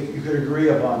things that you could agree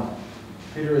upon.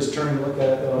 Peter is turning to look at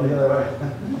it the other way.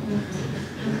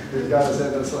 He's got his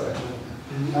head this way.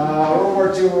 World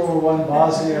War II, World War I,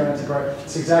 Bosnia,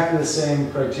 it's exactly the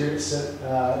same criteria set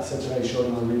that I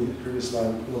showed on the previous slide. A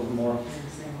little more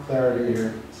clarity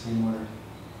here, same order.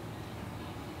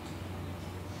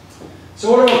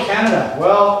 So what about Canada?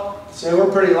 Well, say we're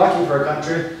pretty lucky for a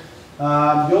country.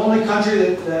 The only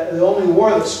country the only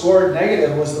war that scored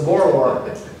negative was the Boer War.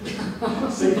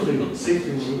 Safely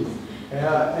moved.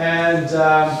 Yeah, and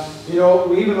you know,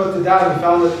 we even looked at that and we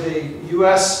found that the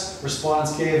U.S.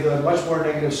 response gave much more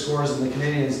negative scores than the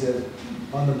Canadians did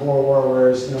on the Boer War,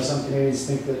 whereas you know some Canadians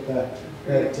think that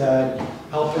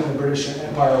helping the British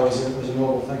Empire was a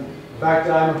noble thing. In fact,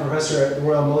 I'm a professor at the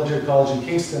Royal Military College in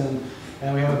Kingston,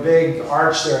 and we have a big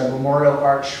arch there, a memorial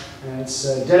arch, and it's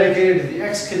dedicated to the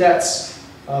ex-cadets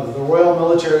of the Royal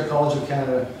Military College of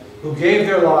Canada who gave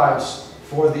their lives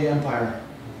for the Empire.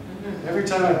 Every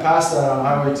time I pass that on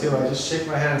Highway 2, I just shake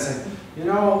my head and say, you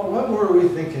know, what were we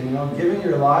thinking? You know, giving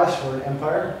your lives for an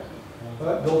empire?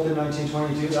 Well, built in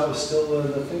 1922, that was still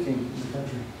the thinking in the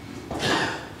country.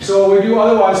 So we do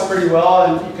otherwise pretty well,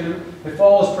 and it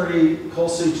follows pretty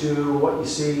closely to what you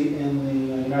see in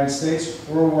the United States.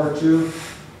 World War II,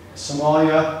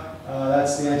 Somalia,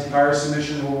 that's the anti-piracy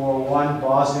mission. World War I,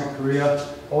 Bosnia, Korea,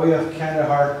 OEF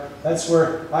Kandahar. That's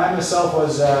where I myself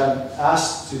was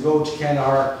asked to go to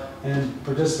Kandahar and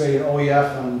participate in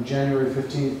OEF on January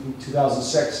 15th,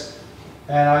 2006.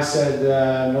 And I said,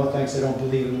 no thanks, I don't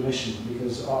believe in the mission,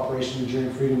 because Operation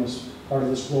Enduring Freedom was part of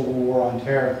this global war on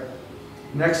terror.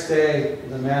 Next day,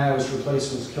 the man I was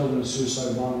replaced was killed in a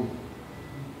suicide bombing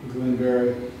in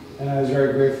Glenberry. And I was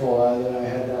very grateful that I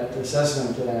had that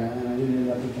assessment and I didn't end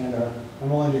up in Kandahar. I'm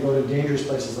willing to go to dangerous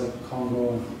places like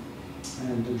Congo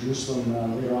and Jerusalem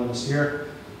later on this year.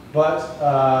 But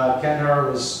Kandahar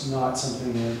was not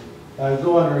something that I would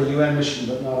go under a UN mission,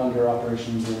 but not under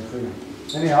Operation Enduring Freedom.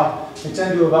 Anyhow, I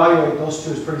tend to evaluate those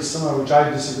two as pretty similar, which I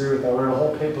disagree with. I wrote a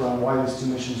whole paper on why these two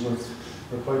missions were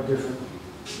quite different.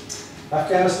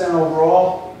 Afghanistan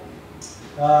overall,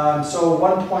 so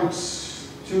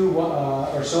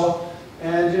 1.2 or so,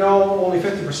 and you know, only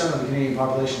 50% of the Canadian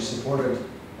population supported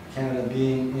Canada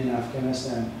being in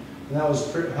Afghanistan, and that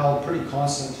was held pretty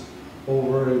constant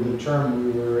over the term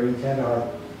we were in Kandahar.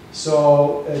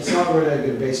 So it's not really a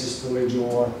good basis to wage a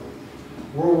war.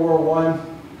 World War I,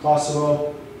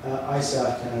 Kosovo,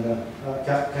 ISAF,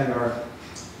 Kandahar,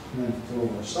 and then the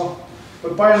war. So,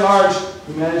 but by and large,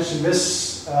 we managed to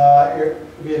miss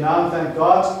Vietnam, thank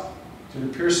God, to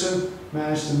Pearson,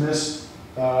 managed to miss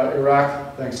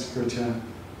Iraq, thanks to Curtin.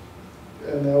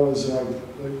 And that was,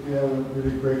 we have a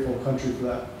really grateful country for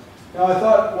that. Now I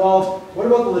thought, well, what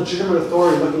about the legitimate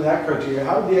authority looking at that criteria?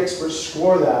 How did the experts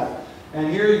score that? And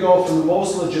here you go from the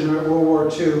most legitimate, World War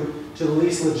II, to the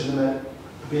least legitimate,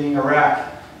 being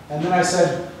Iraq. And then I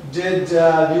said, did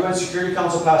the UN Security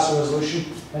Council pass a resolution,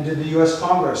 and did the US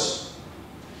Congress?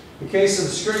 The case of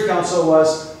the Security Council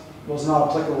was not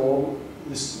applicable.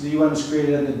 The UN was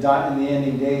created in the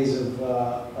ending days of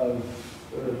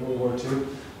World War II.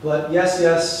 But yes,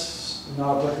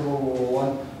 not applicable, World War I.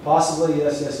 Possibly,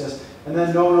 yes. And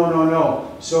then no.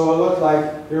 So it looked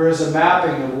like there is a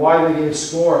mapping of why they gave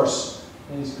scores,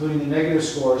 including the negative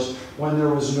scores, when there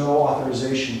was no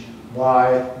authorization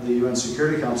by the UN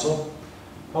Security Council.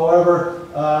 However,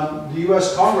 the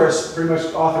US Congress pretty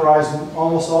much authorized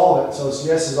almost all of it, so its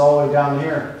yes is all the way down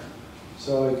here.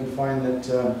 So you can find that,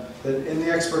 that in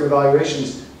the expert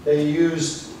evaluations, they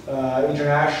used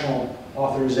international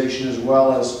authorization as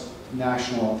well as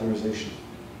national authorization.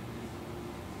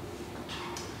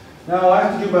 Now I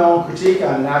have to do my own critique.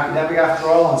 I'm an academic after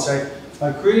all, and say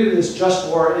I created this just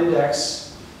war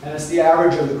index, and it's the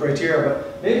average of the criteria,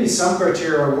 but maybe some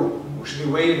criteria should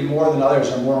be weighted more than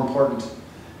others, are more important.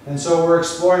 And so we're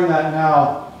exploring that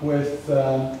now with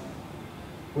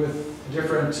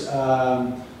different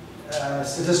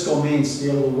statistical means to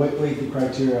be able to weight the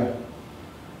criteria.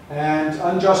 And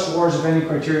unjust wars if any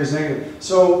criteria is negative.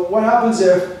 So what happens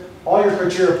if all your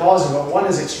criteria are positive, but one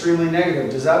is extremely negative?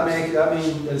 Does that mean that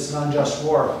it's an unjust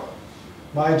war?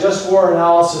 My just war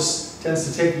analysis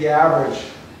tends to take the average,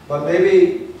 but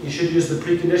maybe you should use the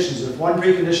preconditions. If one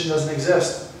precondition doesn't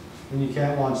exist, then you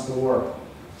can't launch the war.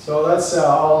 So that's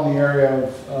all in the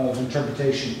area of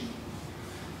interpretation.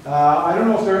 I don't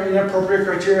know if they're inappropriate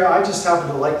criteria. I just happen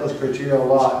to like those criteria a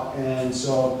lot, and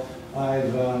so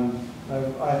I've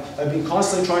been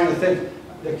constantly trying to think.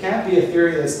 There can't be a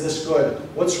theory that's this good.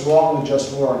 What's wrong with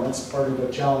just war? And that's part of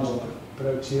the challenge I'll put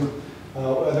out to you.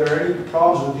 Are there any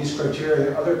problems with these criteria? Are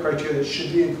there other criteria that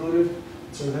should be included?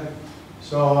 Sort of thing.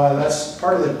 So that's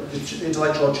part of the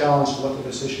intellectual challenge to look at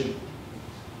this issue.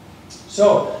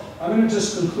 So I'm going to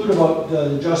just conclude about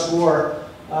the just war,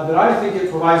 that I think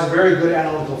it provides a very good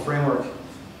analytical framework.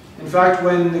 In fact,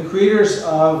 when the creators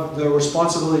of the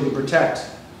responsibility to protect,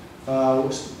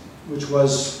 which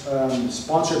was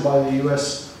sponsored by the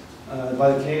US,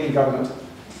 by the Canadian government,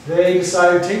 they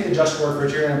decided to take the just war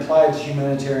criteria and apply it to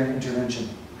humanitarian intervention.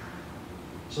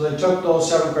 So they took those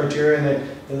 7 criteria and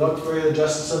they looked for the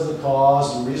justice of the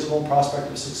cause and reasonable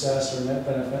prospect of success or net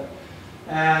benefit.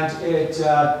 And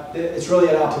it's really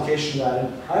an application of that.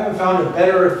 And I haven't found a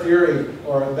better theory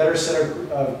or a better set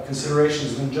of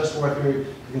considerations than just war theory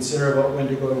to consider about when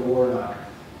to go to war or not.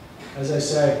 As I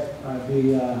say, I'm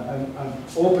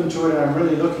open to it, and I'm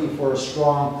really looking for the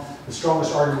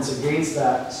strongest arguments against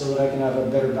that so that I can have a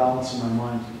better balance in my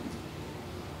mind.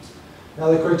 Now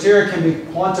the criteria can be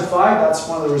quantified. That's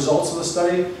one of the results of the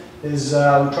study. Is we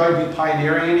tried to be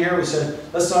pioneering in here. We said,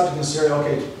 let's not consider,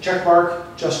 okay, check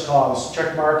mark, just cause,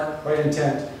 check mark, right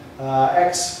intent,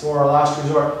 X for last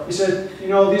resort. We said, you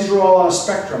know, these are all on a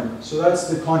spectrum. So that's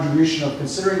the contribution of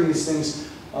considering these things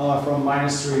from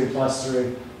 -3 to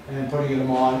 +3 and putting them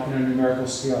on in a numerical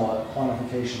scale,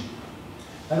 quantification.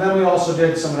 And then we also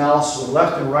did some analysis of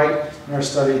left and right in our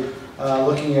study,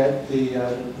 looking at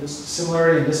the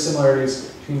similarity and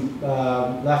dissimilarities between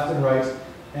left and right.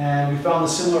 And we found the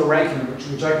similar ranking,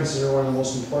 which I consider one of the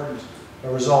most important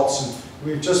results. And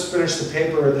we've just finished the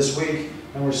paper this week,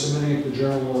 and we're submitting it to the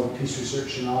Journal of Peace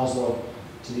Research in Oslo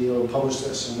to be able to publish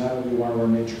this, and that will be one of our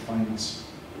major findings.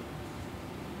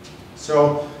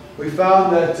 So we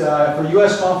found that for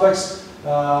U.S. conflicts,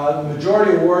 the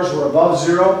majority of wars were above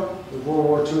 0, with World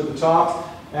War II at the top,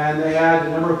 and they had a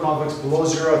number of conflicts below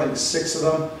 0, I think 6 of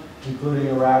them, including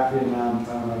Iraq, Vietnam,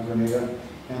 Panama, Grenada,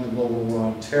 and the global war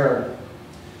on terror.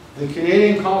 The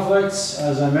Canadian conflicts,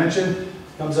 as I mentioned,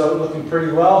 comes out looking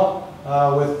pretty well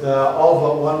with all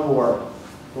but one war,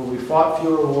 where we fought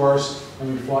fewer wars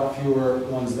and we fought fewer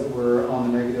ones that were on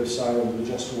the negative side of the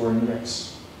just war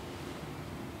index.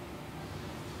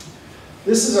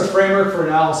 This is a framework for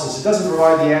analysis. It doesn't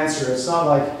provide the answer. It's not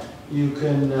like you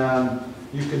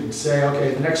can say,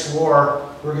 okay, the next war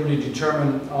we're going to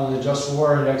determine on the just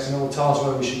war index, and it will tell us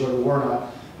whether we should go to war or not.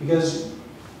 Because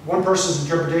one person's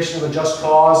interpretation of a just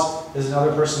cause is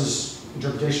another person's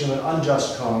interpretation of an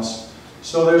unjust cause.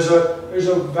 So there's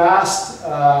a vast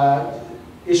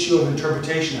issue of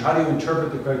interpretation. How do you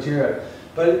interpret the criteria?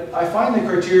 But I find the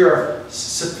criteria are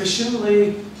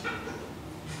sufficiently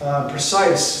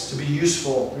precise to be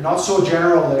useful. They're not so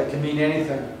general that it can mean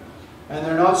anything, and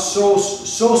they're not so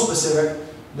specific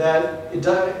that it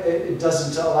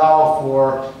doesn't allow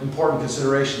for important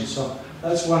considerations. So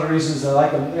that's one of the reasons I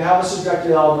like them. They have a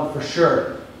subjective element for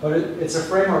sure, but it's a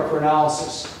framework for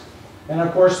analysis. And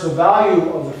of course, the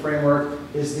value of the framework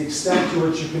is the extent to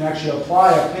which you can actually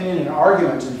apply opinion and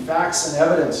argument and facts and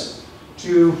evidence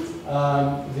to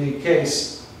the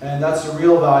case. And that's the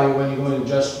real value when you go into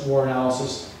just war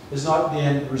analysis, is not the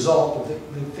end result, but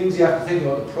the things you have to think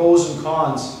about, the pros and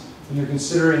cons, when you're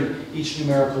considering each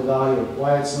numerical value,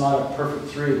 why it's not a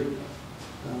perfect 3,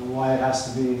 why it has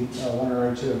to be 1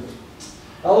 or 2.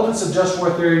 Elements of just war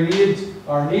theory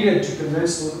are needed to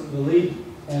convince lead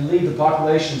the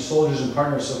population, soldiers, and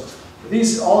partners.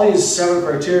 So all these 7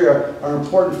 criteria are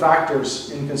important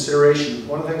factors in consideration.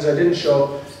 One of the things I didn't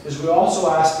show is we also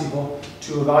asked people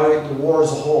to evaluate the war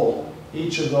as a whole,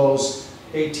 each of those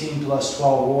 18 plus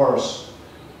 12 wars.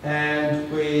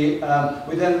 And we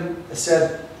then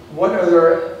said, what are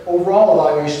their overall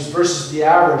evaluations versus the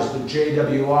average, the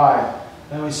JWI?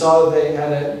 And we saw that they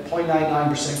had a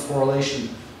 0.99% correlation.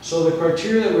 So the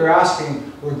criteria that we were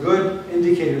asking were good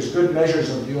indicators, good measures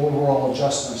of the overall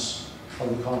justness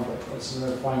of the conflict. That's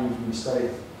another finding from the study.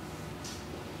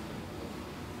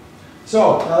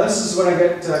 So now this is when I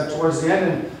get towards the end,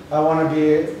 and I want to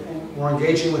be more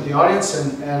engaging with the audience,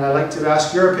 and I'd like to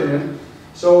ask your opinion.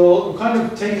 So we'll kind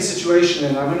of take a situation,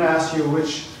 and I'm going to ask you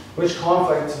which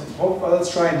conflict.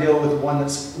 Let's try and deal with one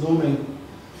that's looming.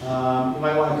 You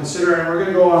might want to consider, and we're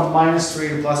going to go on -3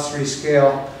 to +3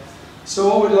 scale. So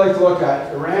what would you like to look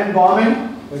at? Iran bombing,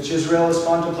 which Israel is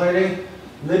contemplating,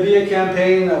 Libya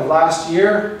campaign of last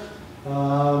year,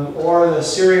 or the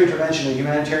Syria intervention, a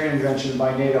humanitarian intervention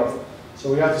by NATO. So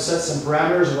we have to set some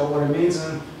parameters about what it means,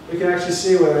 and we can actually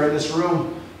see whether in this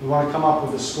room we want to come up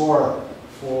with a score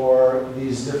for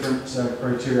these different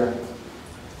criteria.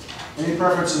 Any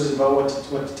preferences about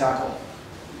what to tackle?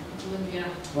 Libya.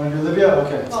 Want to do Libya?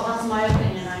 Okay. Well, that's my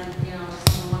opinion.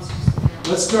 Someone wants to.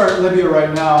 Let's start Libya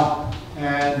right now.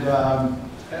 And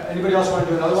anybody else want to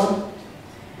do another one?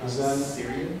 Then I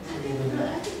Syria? think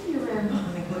you're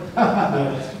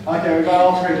okay, we got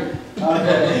all three.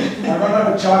 Okay. I run out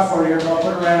of chalkboard here, but I'll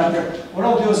put Iran up there. What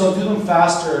I'll do is I'll do them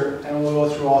faster, and we'll go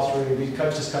through all three. It'll be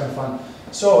just kind of fun.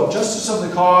 So, justice of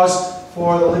the cause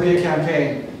for the Libya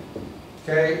campaign.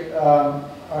 Okay. All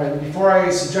right. Before I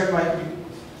subject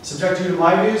you to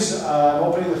my views, I'm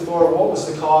opening the floor. What was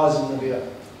the cause in Libya?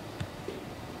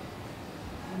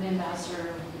 The ambassador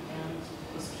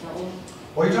was killed.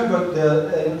 Well, you're talking about the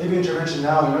Libya intervention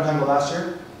now. You're not talking about last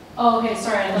year. Oh, okay.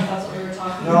 Sorry, I thought that's what we were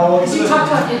talking No, about. well, Because you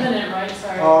talked about imminent, right?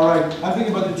 Sorry. All right. I'm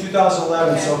thinking about the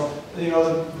 2011. Okay. So, the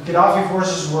Gaddafi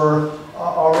forces were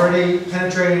already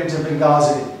penetrating into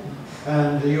Benghazi,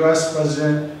 and the U.S.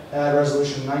 president had a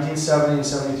resolution in 1970 and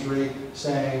 73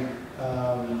 saying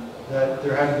that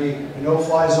there had to be a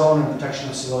no-fly zone and protection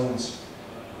of civilians.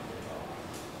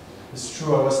 It's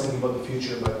true, I was thinking about the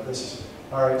future, but this is...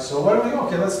 All right, so what do we...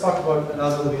 Okay, let's talk about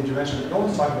another Libyan intervention. We don't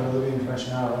want to talk about a Libyan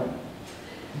intervention now, right?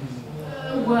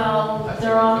 Well,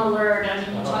 they're on alert. I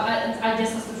mean, I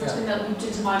guess that's the first thing that leaped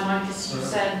into my mind because you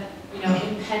said,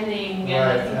 impending, and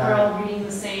I think we're all reading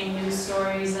the same news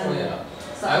stories and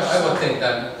such. I would think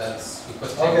that's we could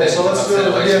take Okay, so let's do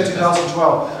Libya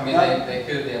 2012. I mean, they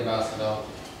killed the ambassador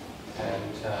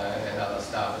and other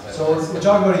staff. So we're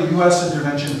talking about a U.S.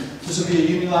 intervention. This would be a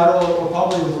unilateral, or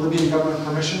probably with Libyan government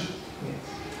permission?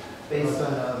 Based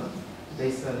on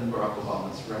Barack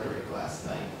Obama's rhetoric last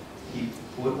night, he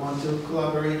would want to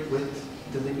collaborate with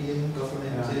the Libyan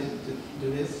government to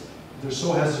do this. They're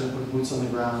so hesitant to put boots on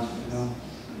the ground,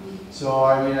 So,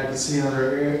 I mean, I could see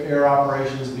another air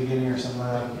operations beginning or something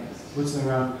like that. Boots on the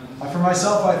ground. For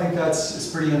myself, I think it's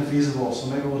pretty unfeasible, so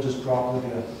maybe we'll just drop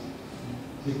Libya.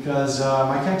 Because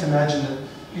I can't imagine that,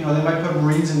 they might put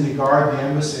Marines in to guard the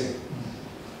embassy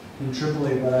in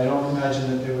Tripoli, but I don't imagine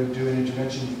that they would do an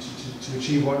intervention to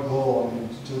achieve what goal. I mean,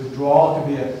 to withdraw could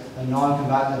be a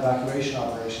non-combatant evacuation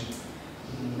operation.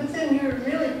 But then you're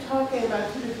really talking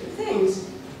about two different things.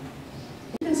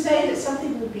 You can say that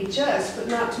something would be just, but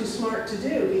not too smart to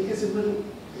do, because it wouldn't,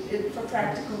 for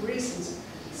practical reasons,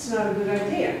 it's not a good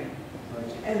idea.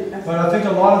 Right. But I think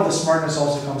a lot of the smartness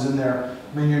also comes in there.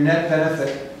 I mean, your net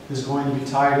benefit is going to be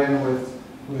tied in with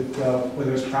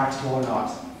whether it's practical or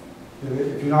not.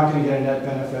 If you're not going to get a net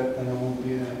benefit, then it won't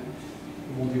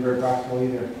be very practical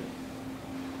either.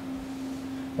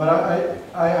 But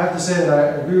I have to say that I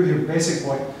agree with your basic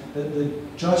point that the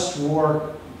just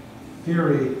war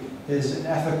theory is an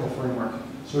ethical framework.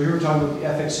 So here we're talking about the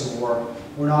ethics of war.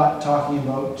 We're not talking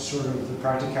about sort of the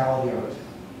practicality of it.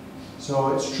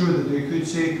 So it's true that you could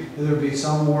see that there would be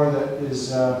some war that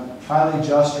is highly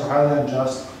just or highly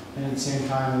unjust, and at the same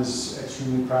time is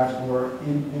extremely practical or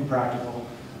impractical.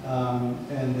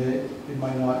 And it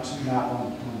might not map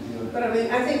on the other. But I mean,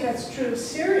 I think that's true of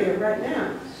Syria right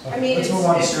now. Okay, I mean, it's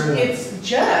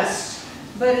just,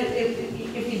 but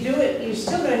if you do it, you're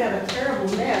still going to have a terrible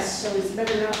mess, so it's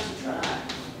better not to try.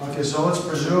 Okay, so let's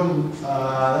presume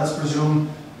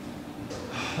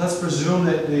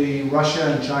that the Russia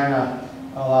and China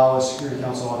allow a Security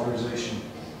Council authorization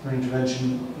for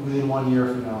intervention within 1 year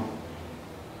from now.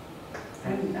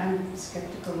 I'm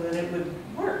skeptical that it would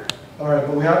work. All right,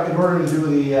 but we have, in order to do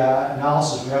the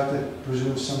analysis, we have to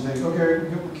presume something. Okay,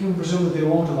 we can presume that they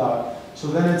won't allow it. So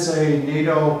then it's a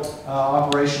NATO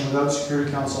operation without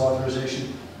Security Council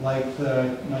authorization, like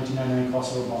the 1999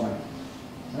 Kosovo bombing.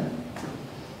 Right?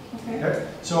 Okay. Okay,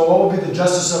 so what would be the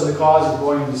justice of the cause of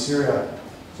going into Syria?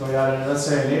 So we had, let's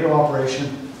say, a NATO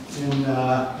operation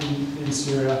in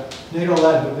Syria. NATO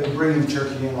led, but they bring in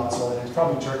Turkey in lots of things.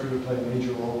 Probably Turkey would play a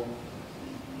major role.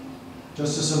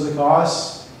 Justice of the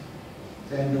cause,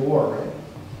 end the war, right?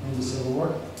 End the civil war.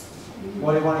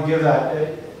 What do you want to give that?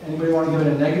 Anybody want to give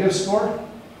it a negative score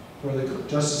for the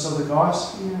justice of the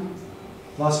cause? Yeah.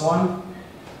 +1.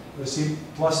 Let's see,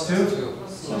 +2. Plus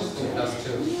two. No.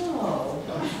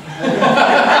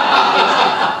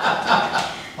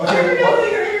 Okay. I don't know who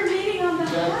you're intervening on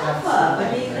behalf of. I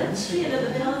mean, that's, you know,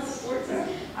 the balance of forces.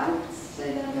 I would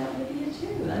say that about Libya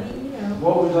too. I mean, you know.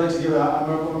 What would you like to give it? I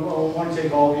want to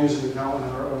take all views into account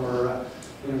or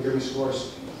give me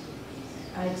scores.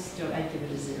 I'd give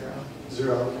it a 0.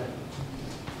 0, okay.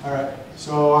 All right,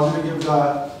 so I'm going to give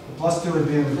the +2 would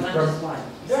be in But I'm just one.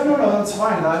 Yeah, no, that's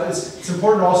fine. It's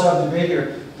important to also have debate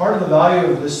here. Part of the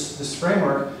value of this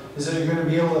framework is that you're going to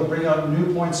be able to bring out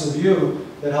new points of view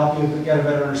that help you get a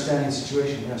better understanding of the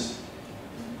situation. Yes?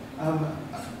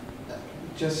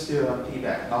 Just to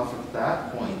piggyback off of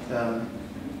that point,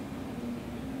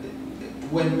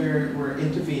 when we're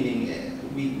intervening,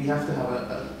 we have to have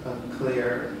a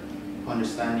clear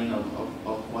understanding of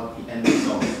what the end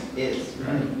result is,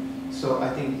 right? So I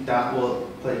think that will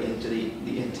play into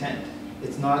the intent.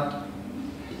 It's not,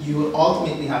 you will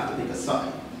ultimately have to pick a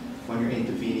side when you're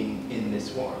intervening in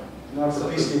this war. Not for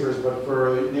peacekeepers, but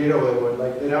for NATO, they would.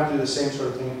 Like, they'd have to do the same sort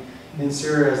of thing in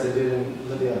Syria as they did in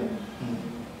Libya.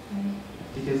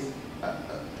 Because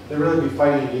they'd really be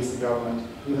fighting against the government,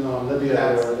 even though in Libya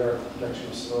they're protection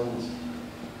of civilians.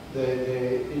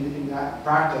 In that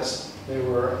practice, they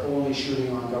were only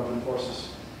shooting on government forces.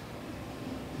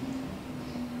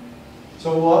 So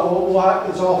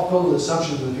it's all filled with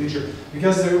assumptions in the future.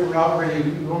 Because we don't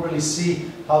really see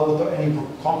how any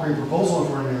concrete proposal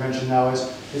for an intervention now is.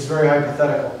 It's very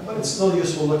hypothetical, but it's still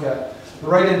useful to look at. The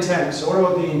right intent. So what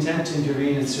about the intent to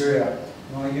intervene in Syria?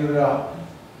 You want to give it a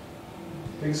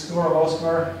big score, a low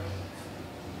score?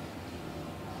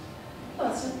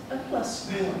 Plus, a plus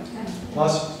score.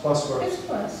 Plus score. It's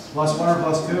plus. +1 or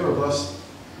 +2 or plus?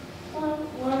 Well,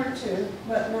 1 or 2,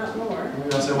 but not more.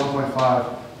 Maybe I'll say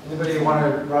 1.5. Anybody want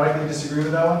to radically disagree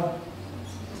with that one?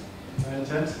 Right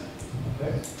intent?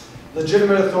 Okay.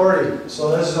 Legitimate authority.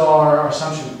 So this is our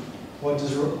assumption. What do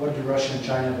Russia and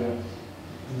China do in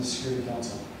the Security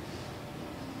Council?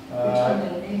 Yeah,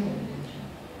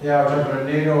 we're talking about a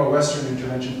NATO or Western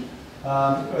intervention.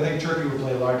 I think Turkey would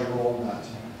play a larger role in that.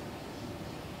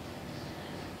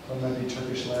 Or it might be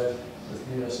Turkish-led with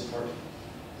NATO support.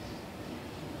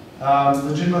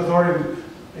 Legitimate authority,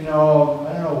 you know, I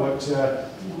don't know what,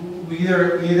 we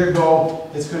either go,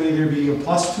 it's going to either be a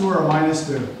 +2 or a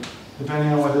 -2,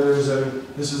 depending on whether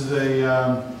this is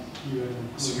the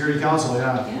Security Council,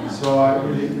 yeah. So I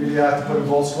really have to put in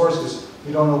both scores because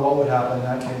we don't know what would happen in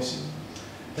that case.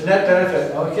 The net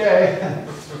benefit, okay.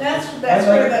 That's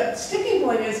where the sticking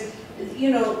point is, you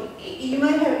know, you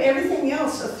might have everything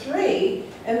else a 3,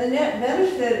 and the net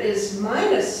benefit is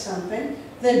minus something,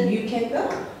 then you can't go.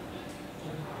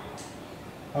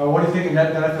 What do you think of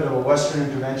net benefit of a Western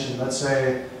intervention? Let's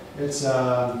say it's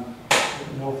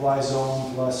no-fly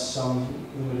zone plus some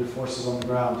limited forces on the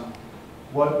ground.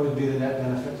 What would be the net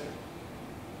benefit?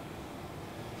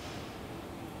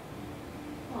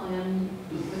 Well, and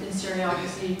within Syria,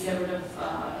 obviously, you get rid of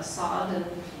Assad and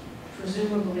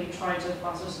presumably try to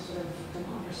foster some sort of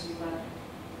democracy, but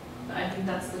I think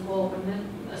that's the goal. And then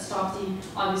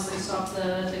obviously stop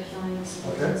the killings.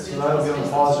 Okay, so that'll be on the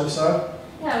positive side?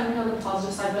 Yeah, it would be on the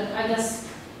positive side, but I guess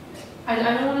I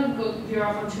don't want to veer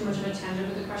off on too much of a tangent,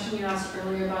 but the question you asked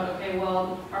earlier about, okay,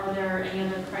 well, are there any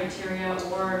other criteria,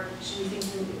 or should we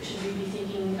be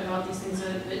thinking about these things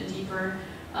a bit deeper?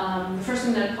 The first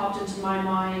thing that popped into my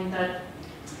mind, that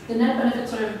the net benefit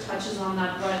sort of touches on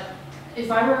that, but if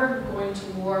I were going to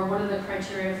war, one of the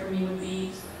criteria for me would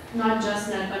be not just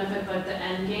net benefit, but the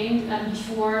end game. And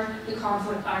before the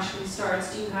conflict actually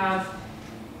starts, do you have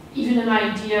even an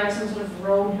idea or some sort of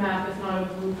roadmap, if not a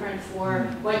blueprint, for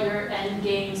what your end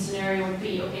game scenario would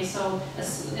be? Okay, so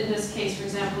in this case, for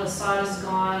example, Assad is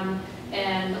gone,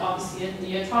 and obviously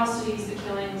the atrocities, the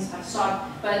killings have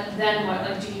stopped, but then what?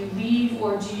 Like, do you leave,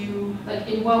 or do you, like,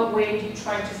 in what way do you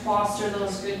try to foster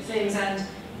those good things? And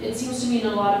it seems to me in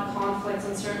a lot of conflicts,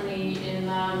 and certainly in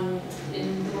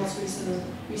the most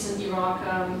recent Iraq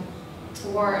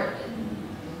war,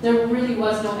 there really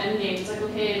was no end game. It's like,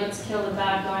 okay, let's kill the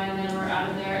bad guy and then we're out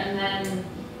of there, and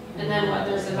then what?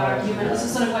 There's a vacuum. And this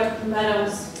is sort of what Meta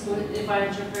was, if I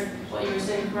interpret what you were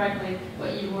saying correctly,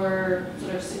 what you were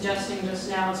sort of suggesting just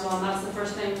now as well, and that's the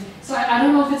first thing. So I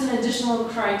don't know if it's an additional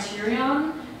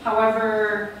criterion.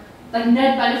 However, like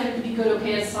net benefit could be good,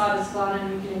 okay, Assad is gone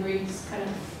and we can agree, he's kind of,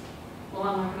 well,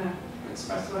 I'm not gonna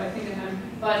express what I think of him,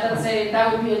 but let's say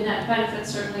that would be a net benefit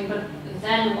certainly, but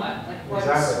then what? Like what's,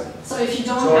 Exactly. so if you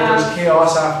don't So if have, there's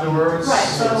chaos afterwards. right,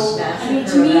 so, That's I mean,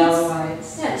 the to me, Allies.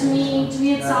 it's, yeah, to me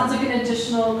it Yeah. sounds like an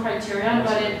additional criterion,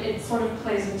 but it sort of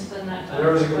plays into the net benefit.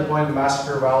 There was a good but- point, the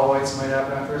massacre of Alawites might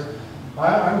happen afterwards.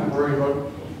 I'm worried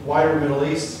about wider Middle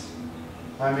East.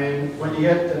 I mean, when you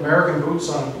get American boots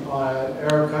on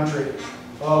Arab country,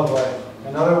 oh boy,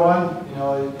 another one, you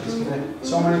know, it's gonna,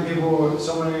 so many people,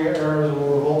 so many Arabs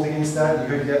will revolt against that.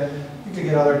 You could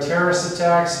get other terrorist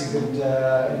attacks. You could, you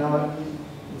know,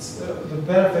 it's, the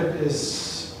benefit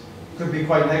could be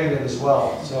quite negative as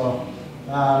well. So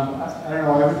I don't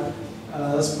know. I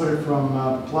would, let's put it from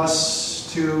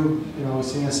 +2. You know,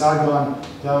 seeing Assad gone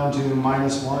down to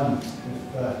 -1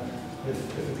 if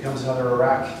it becomes another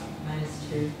Iraq.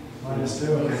 -2. -2.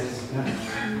 Okay. Yeah.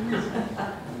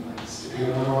 We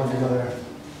don't want to go there.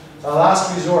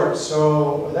 Last resort.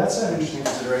 So that's an interesting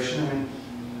consideration. I mean,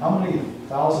 how many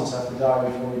thousands have to die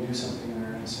before we do something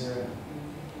in Syria?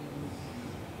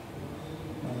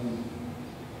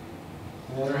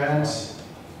 On the other hand,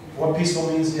 what peaceful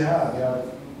means do you have? You have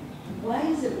Why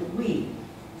is it we?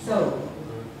 So,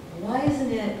 why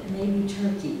isn't it maybe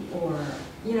Turkey or,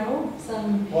 you know,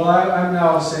 some, well, I'm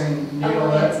now saying NATO,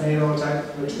 Alliance. NATO type,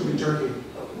 which could be Turkey.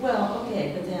 well,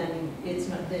 okay, but then it's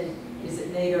not, then, is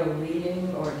it NATO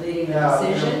leading or leading the Yeah,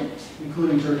 decision?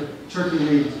 Including Turkey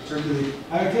lead.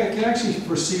 I can actually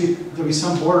foresee there'll be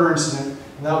some border incident,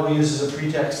 and that will be used as a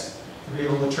pretext to be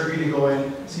able to Turkey to go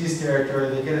in, seize territory,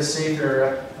 they get a safe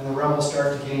area, and the rebels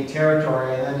start to gain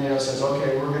territory, and then NATO says,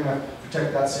 okay, we're going to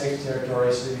protect that safe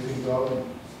territory so you can go out and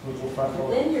move the front But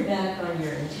forward. then you're back on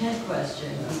your intent question,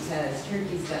 because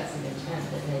Turkey's got some intent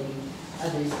that maybe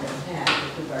others don't have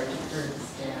with regard to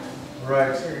Kurdistan,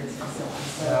 Right. Kurds and so on.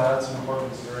 So, Yeah, that's an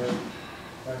important consideration.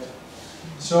 Right.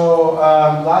 So,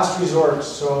 last resort.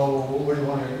 So, what do you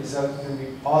want to? Is that going to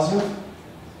be positive?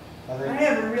 I I think.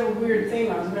 have a real weird thing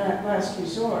on that last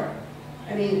resort.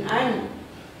 I mean,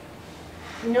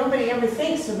 nobody ever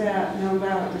thinks about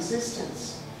nonviolent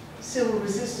resistance, civil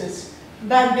resistance.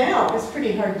 By now, it's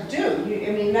pretty hard to do.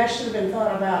 I mean, that should have been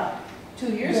thought about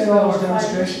 2 years Yeah, ago. all or those 5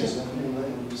 years demonstrations ago.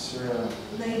 in Syria.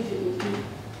 They didn't do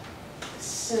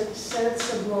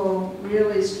sensible,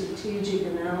 really strategic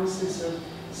analysis of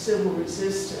civil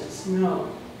resistance, no.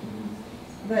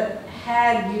 But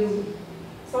had you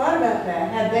thought about that,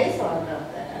 had they thought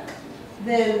about that,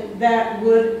 then that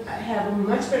would have a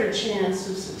much better chance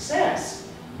of success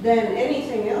than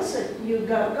anything else that you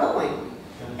got going.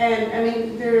 And I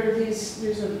mean, there's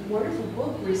a wonderful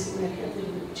book recently, I can't think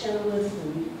of the Chenoweth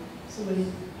and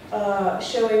somebody,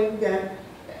 showing that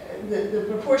the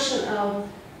proportion of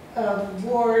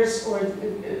wars or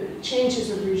changes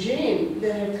of regime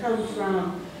that have come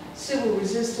from civil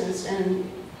resistance and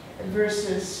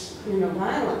versus, you know,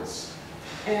 violence.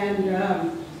 And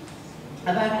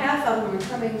about half of them are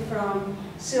coming from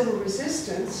civil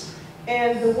resistance,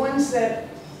 and the ones that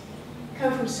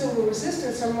come from civil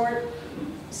resistance are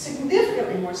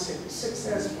significantly more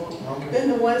successful Okay. than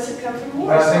the ones that come from war.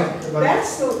 But I So think- but-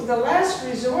 that's the last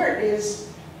resort is,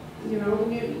 you know,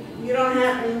 you don't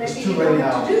have, and It's maybe too you don't late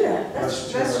have now. to do that.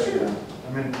 That's too late true. now.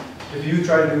 I mean, if you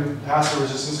try to pass a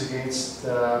resistance against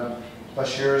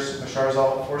Bashar's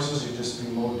forces, you'd just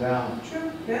be mowed down.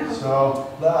 True, yeah. So,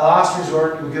 the last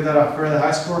resort, we'll give that a fairly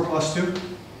high score, +2.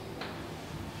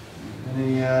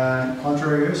 Any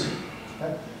contrary views?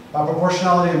 Okay.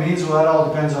 Proportionality of means, well, that all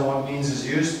depends on what means is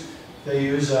used. They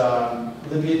use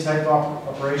Libya type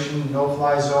operation,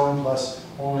 no-fly zone plus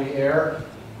only air.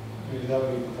 Maybe that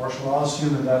would be proportional. I'll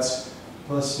assume that that's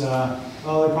plus, well,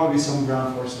 there'll probably be some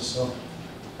ground forces, so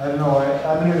I don't know.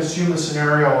 I'm going to assume the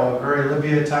scenario of very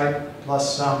Libya type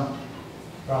plus some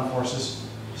ground forces.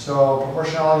 So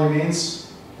proportionality means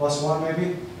 +1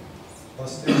 maybe?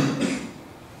 +2?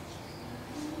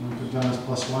 We'll put down as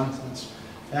 +1.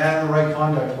 And the right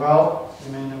conduct. Well, I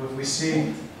mean, if we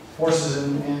see forces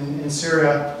in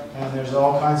Syria and there's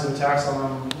all kinds of attacks on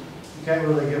them, you can't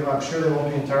really give them. I'm sure they won't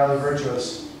be entirely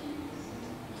virtuous.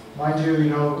 Mind you, you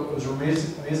know, it was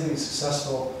amazingly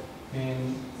successful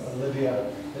in Libya.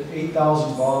 That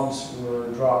 8,000 bombs were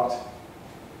dropped,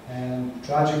 and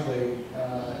tragically,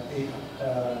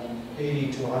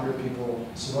 80 to 100 people,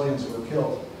 civilians, were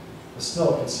killed. But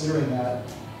still, considering that,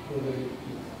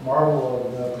 the marvel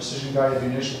of the precision-guided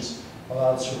munitions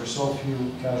allowed for so few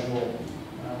casual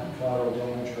collateral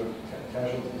damage or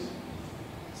casualties.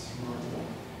 It's remarkable.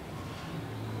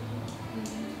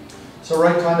 So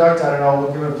right conduct, I don't know,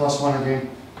 we'll give it a +1 again.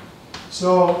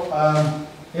 So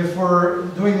if we're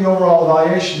doing the overall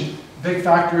evaluation, Big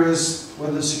factor is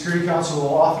whether the Security Council will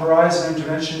authorize an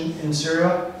intervention in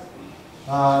Syria.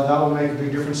 That will make a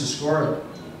big difference to score,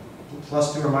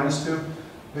 +2 or -2.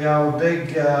 We have a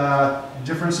big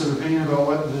difference of opinion about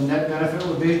what the net benefit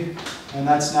would be, and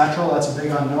that's natural, that's a big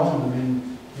unknown. I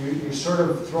mean, you're sort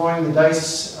of throwing the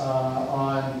dice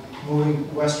on moving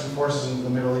Western forces into the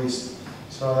Middle East.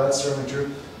 So that's certainly true.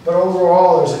 But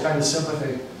overall, there's a kind of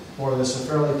sympathy for this, a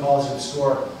fairly positive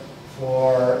score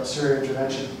for Syria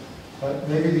intervention. But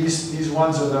maybe these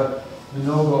ones are the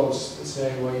no-goes that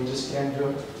say, well, you just can't do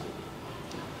it.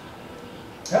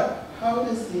 Yep. How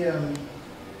does the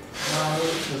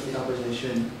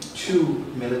opposition to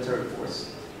military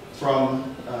force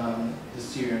from the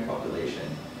Syrian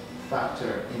population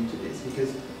factor into this?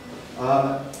 Because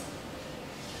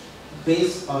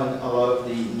based on a lot of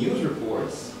the news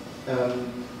reports,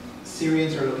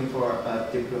 Syrians are looking for a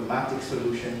diplomatic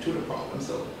solution to the problem.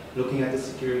 So looking at the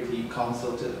Security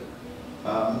Council to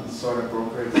sort of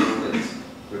broker a deal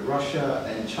with Russia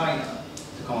and China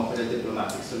to come up with a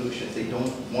diplomatic solution. They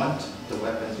don't want the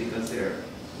weapons because they're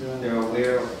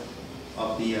aware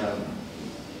of the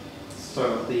sort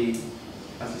of the,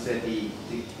 as you said,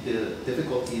 the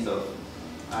difficulties of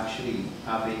actually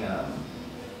having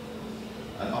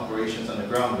an operations on the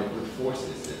ground with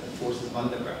forces on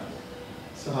the ground.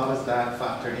 So how does that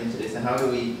factor into this, and how do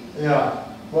we? Yeah.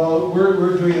 Well,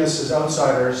 we're doing this as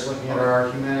outsiders, looking at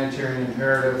our humanitarian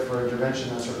imperative for intervention,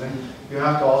 that sort of thing. You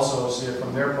have to also see it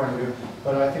from their point of view,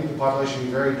 but I think the population would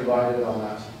be very divided on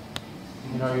that.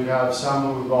 You know, you'd have some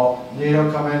who would go,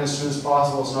 NATO come in as soon as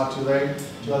possible, it's not too late.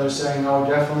 To others saying, no,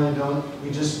 definitely don't,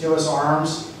 we just give us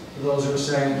arms. To those who are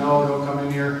saying, no, don't come in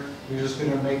here, you're just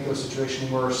going to make the situation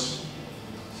worse.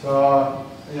 So,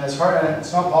 yeah, it's hard,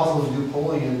 it's not possible to do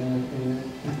polling in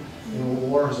a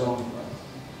war zone.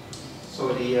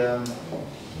 So the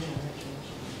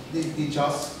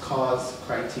just cause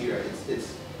criteria,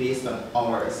 it's based on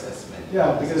our assessment.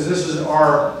 Yeah, because this is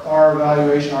our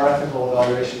evaluation, our ethical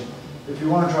evaluation. If you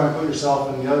want to try and put yourself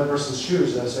in the other person's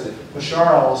shoes, as I said, Bashar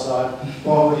al-Assad,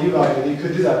 well, what he evaluated, you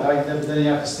could do that, then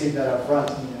you have to state that up front.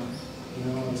 You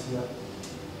know,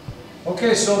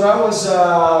 okay, so that was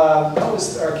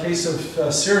our case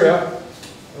of Syria.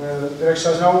 The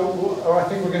exercise. Now, I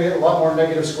think we're going to get a lot more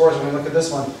negative scores when we look at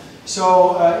this one.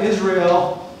 So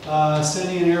Israel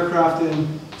sending an aircraft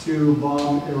in to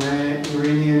bomb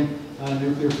Iranian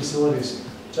nuclear facilities.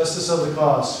 Justice of the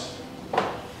cause.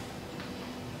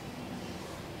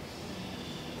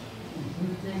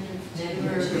 -2.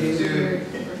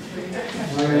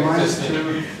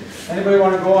 Anybody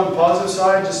want to go on the positive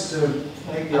side just to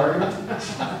make the argument?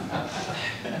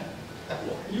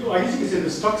 I guess you could say the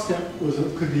Stuxnet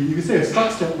could be. You could say a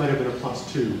Stuxnet might have been a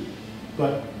 +2,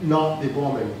 but not the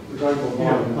bombing. The Bible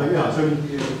bombing. Yeah, like yeah. So I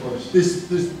mean, of course.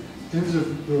 this in terms of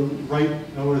the right.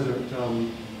 What is it?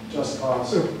 Just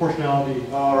cause. Proportionality.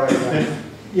 All right. And,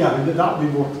 yeah, and that would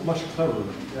be much cleverer.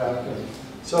 Yeah. Okay.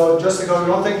 So just to go, we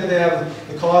don't think that they have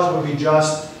the cause would be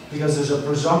just because there's a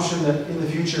presumption that in the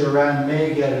future Iran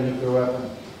may get a nuclear weapon.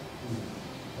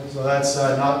 So that's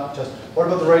not just. What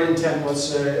about the right intent?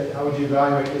 How would you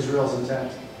evaluate Israel's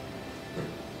intent?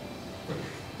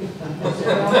 So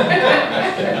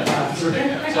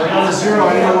I got a 0. I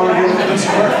didn't want to do this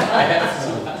work.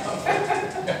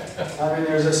 I mean,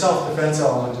 there's a self-defense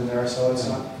element in there, so it's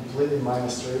not completely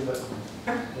 -3, but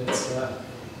it's.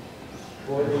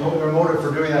 Their motive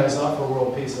for doing that is not for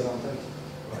world peace, I don't think.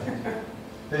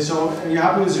 Okay, so are you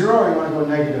happy with 0, or you want to go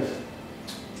negative?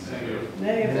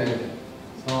 Negative.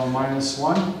 So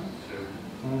 -1?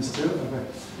 -2? Okay.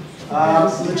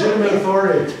 Legitimate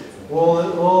authority.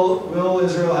 Will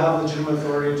Israel have legitimate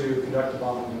authority to conduct a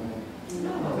bombing campaign?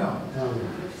 No.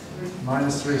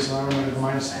 -3, so I'm going to go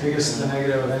biggest the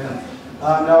negative of any.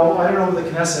 Now, I don't know with the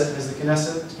Knesset. Has the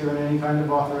Knesset given any kind of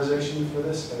authorization for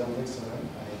this? I don't think so, right?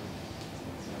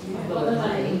 Other than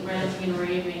ranting and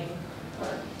raving,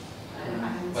 but I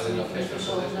haven't But seen an anything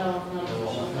official official. position? No.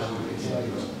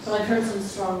 But I've heard some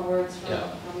strong words from them.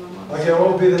 Okay, what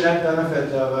would be the net benefit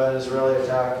of an Israeli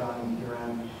attack on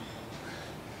Iran?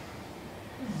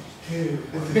 I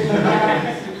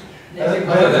think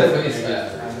benefit.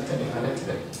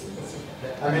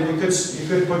 I mean, you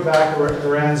could put back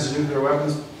Iran's nuclear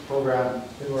weapons program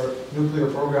or nuclear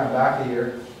program back a year.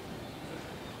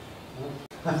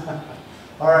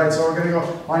 All right, so we're going to go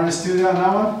 -2 on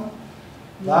that one.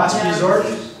 Last resort.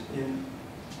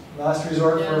 Last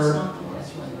resort Yeah, for. it's not the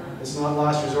worst one. It's not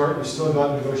last resort. We've still got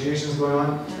negotiations going on.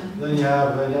 Yeah.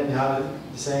 Then you have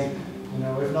saying, you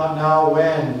know, if not now,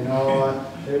 when? You know,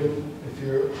 if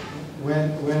you're when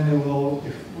will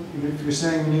if you're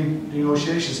saying we need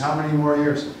negotiations, how many more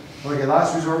years? Okay,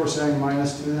 last resort, we're saying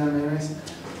 -2 then, anyways.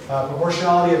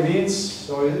 Proportionality of means,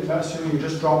 so assuming you're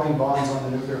just dropping bombs on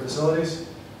the nuclear facilities.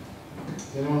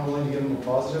 Is anyone willing to give them a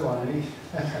positive on any,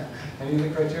 any of the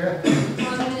criteria?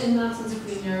 Well, I mean, in that sense, if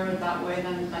we narrow it that way,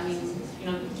 then that means, you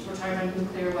know, retirement of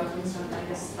nuclear weapons, and I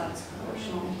guess that's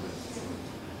proportional.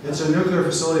 It's a nuclear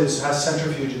facility that has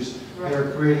centrifuges. They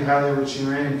are creating highly enriched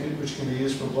uranium, which can be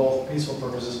used for both peaceful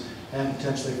purposes and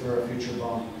potentially for a future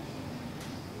bomb.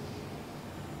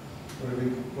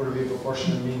 Would it be a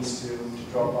proportionate means to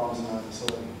drop bombs in that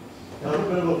facility? I have a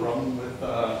bit of a problem with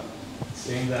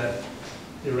saying that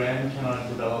Iran cannot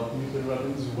develop nuclear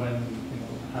weapons when, you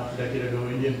know, half a decade ago,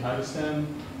 India and Pakistan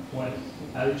went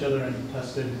at each other and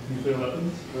tested nuclear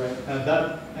weapons. Right.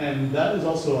 And that is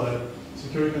also a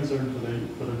security concern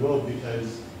for the globe,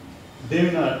 because they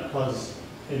may not cause,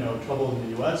 you know, trouble in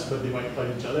the U.S., but they might fight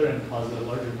each other and cause a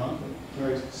larger conflict.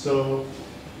 Right. So,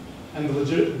 and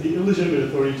the illegitimate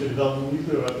authority to develop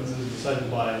nuclear weapons is decided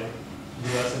by the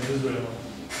U.S. and Israel.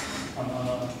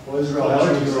 Well, Israel has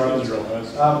nuclear weapons.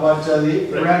 But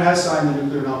Iran has signed the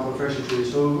Nuclear Non-Proliferation Treaty,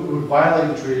 so it would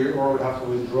violate the treaty or would have to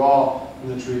withdraw from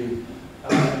the treaty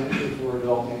if we were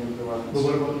developing nuclear weapons. But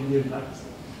what about India and Pakistan?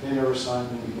 They never signed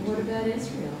the What about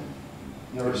Israel?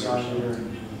 Never signed either.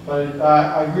 But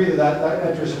I agree that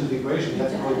enters into the equation, the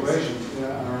ethical equation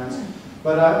on our ends.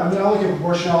 But I mean, I'll look at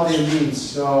proportionality of means.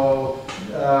 So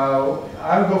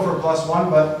I would go for a +1,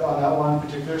 but on that one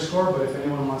particular score. But if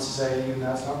anyone wants to say even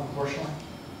that's not proportional,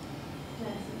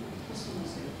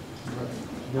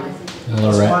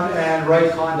 +1 and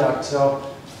right conduct. So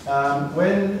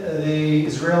when the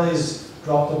Israelis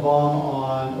dropped a bomb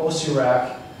on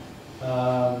Osirak,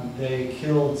 they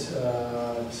killed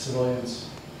civilians.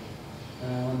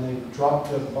 And when they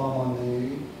dropped the bomb on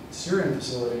the Syrian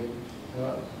facility,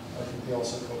 I think they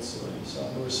also killed civilians. So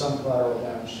there was some collateral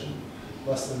damage,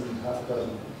 less than half a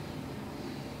dozen.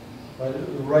 But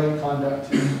right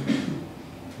conduct. -1.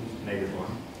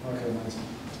 Okay, nice.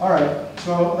 All right,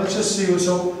 so let's just see.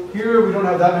 So here we don't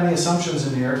have that many assumptions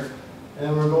in here.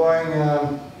 And we're going,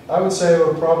 I would say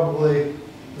we're probably,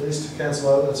 at least to cancel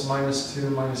out, that's -2,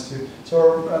 -2. So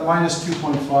we're at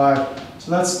 -2.5.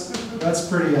 So that's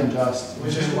pretty unjust,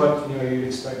 which is what you'd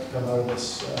expect to come out of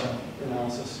this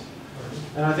analysis.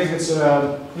 And I think it's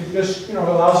because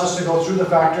allows us to go through the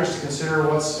factors to consider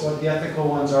what the ethical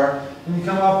ones are, and you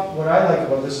come up. What I like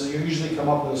about this is you usually come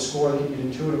up with a score that you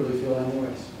intuitively feel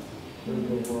anyways.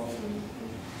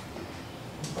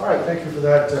 All right, thank you for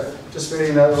that participating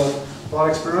in that little thought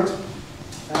experiment.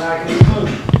 And I can conclude.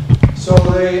 So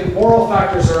the moral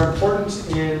factors are important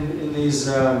in these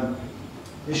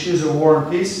issues of war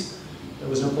and peace. It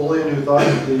was Napoleon who thought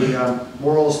that the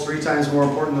moral is 3 times more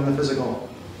important than the physical.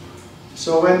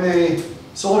 So when the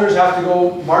soldiers have to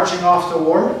go marching off to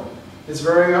war, it's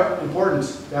very important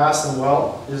to ask them,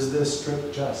 well, is this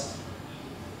trip just?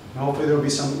 And hopefully there will be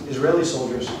some Israeli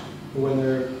soldiers who, when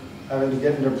they're having to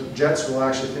get into jets, will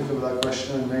actually think of that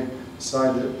question and may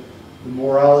decide that the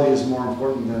morality is more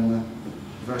important than the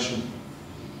profession.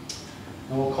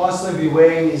 And we'll constantly be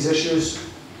weighing these issues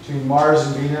between Mars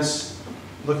and Venus,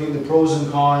 looking at the pros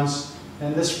and cons,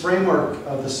 and this framework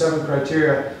of the 7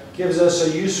 criteria gives us a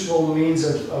useful means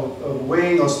of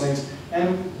weighing those things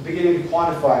and beginning to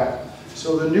quantify it.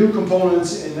 So the new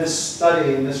components in this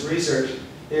study, in this research,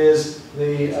 is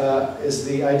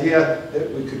the idea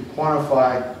that we could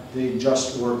quantify the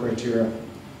just war criteria.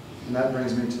 And that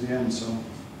brings me to the end, so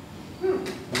we'll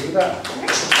do that.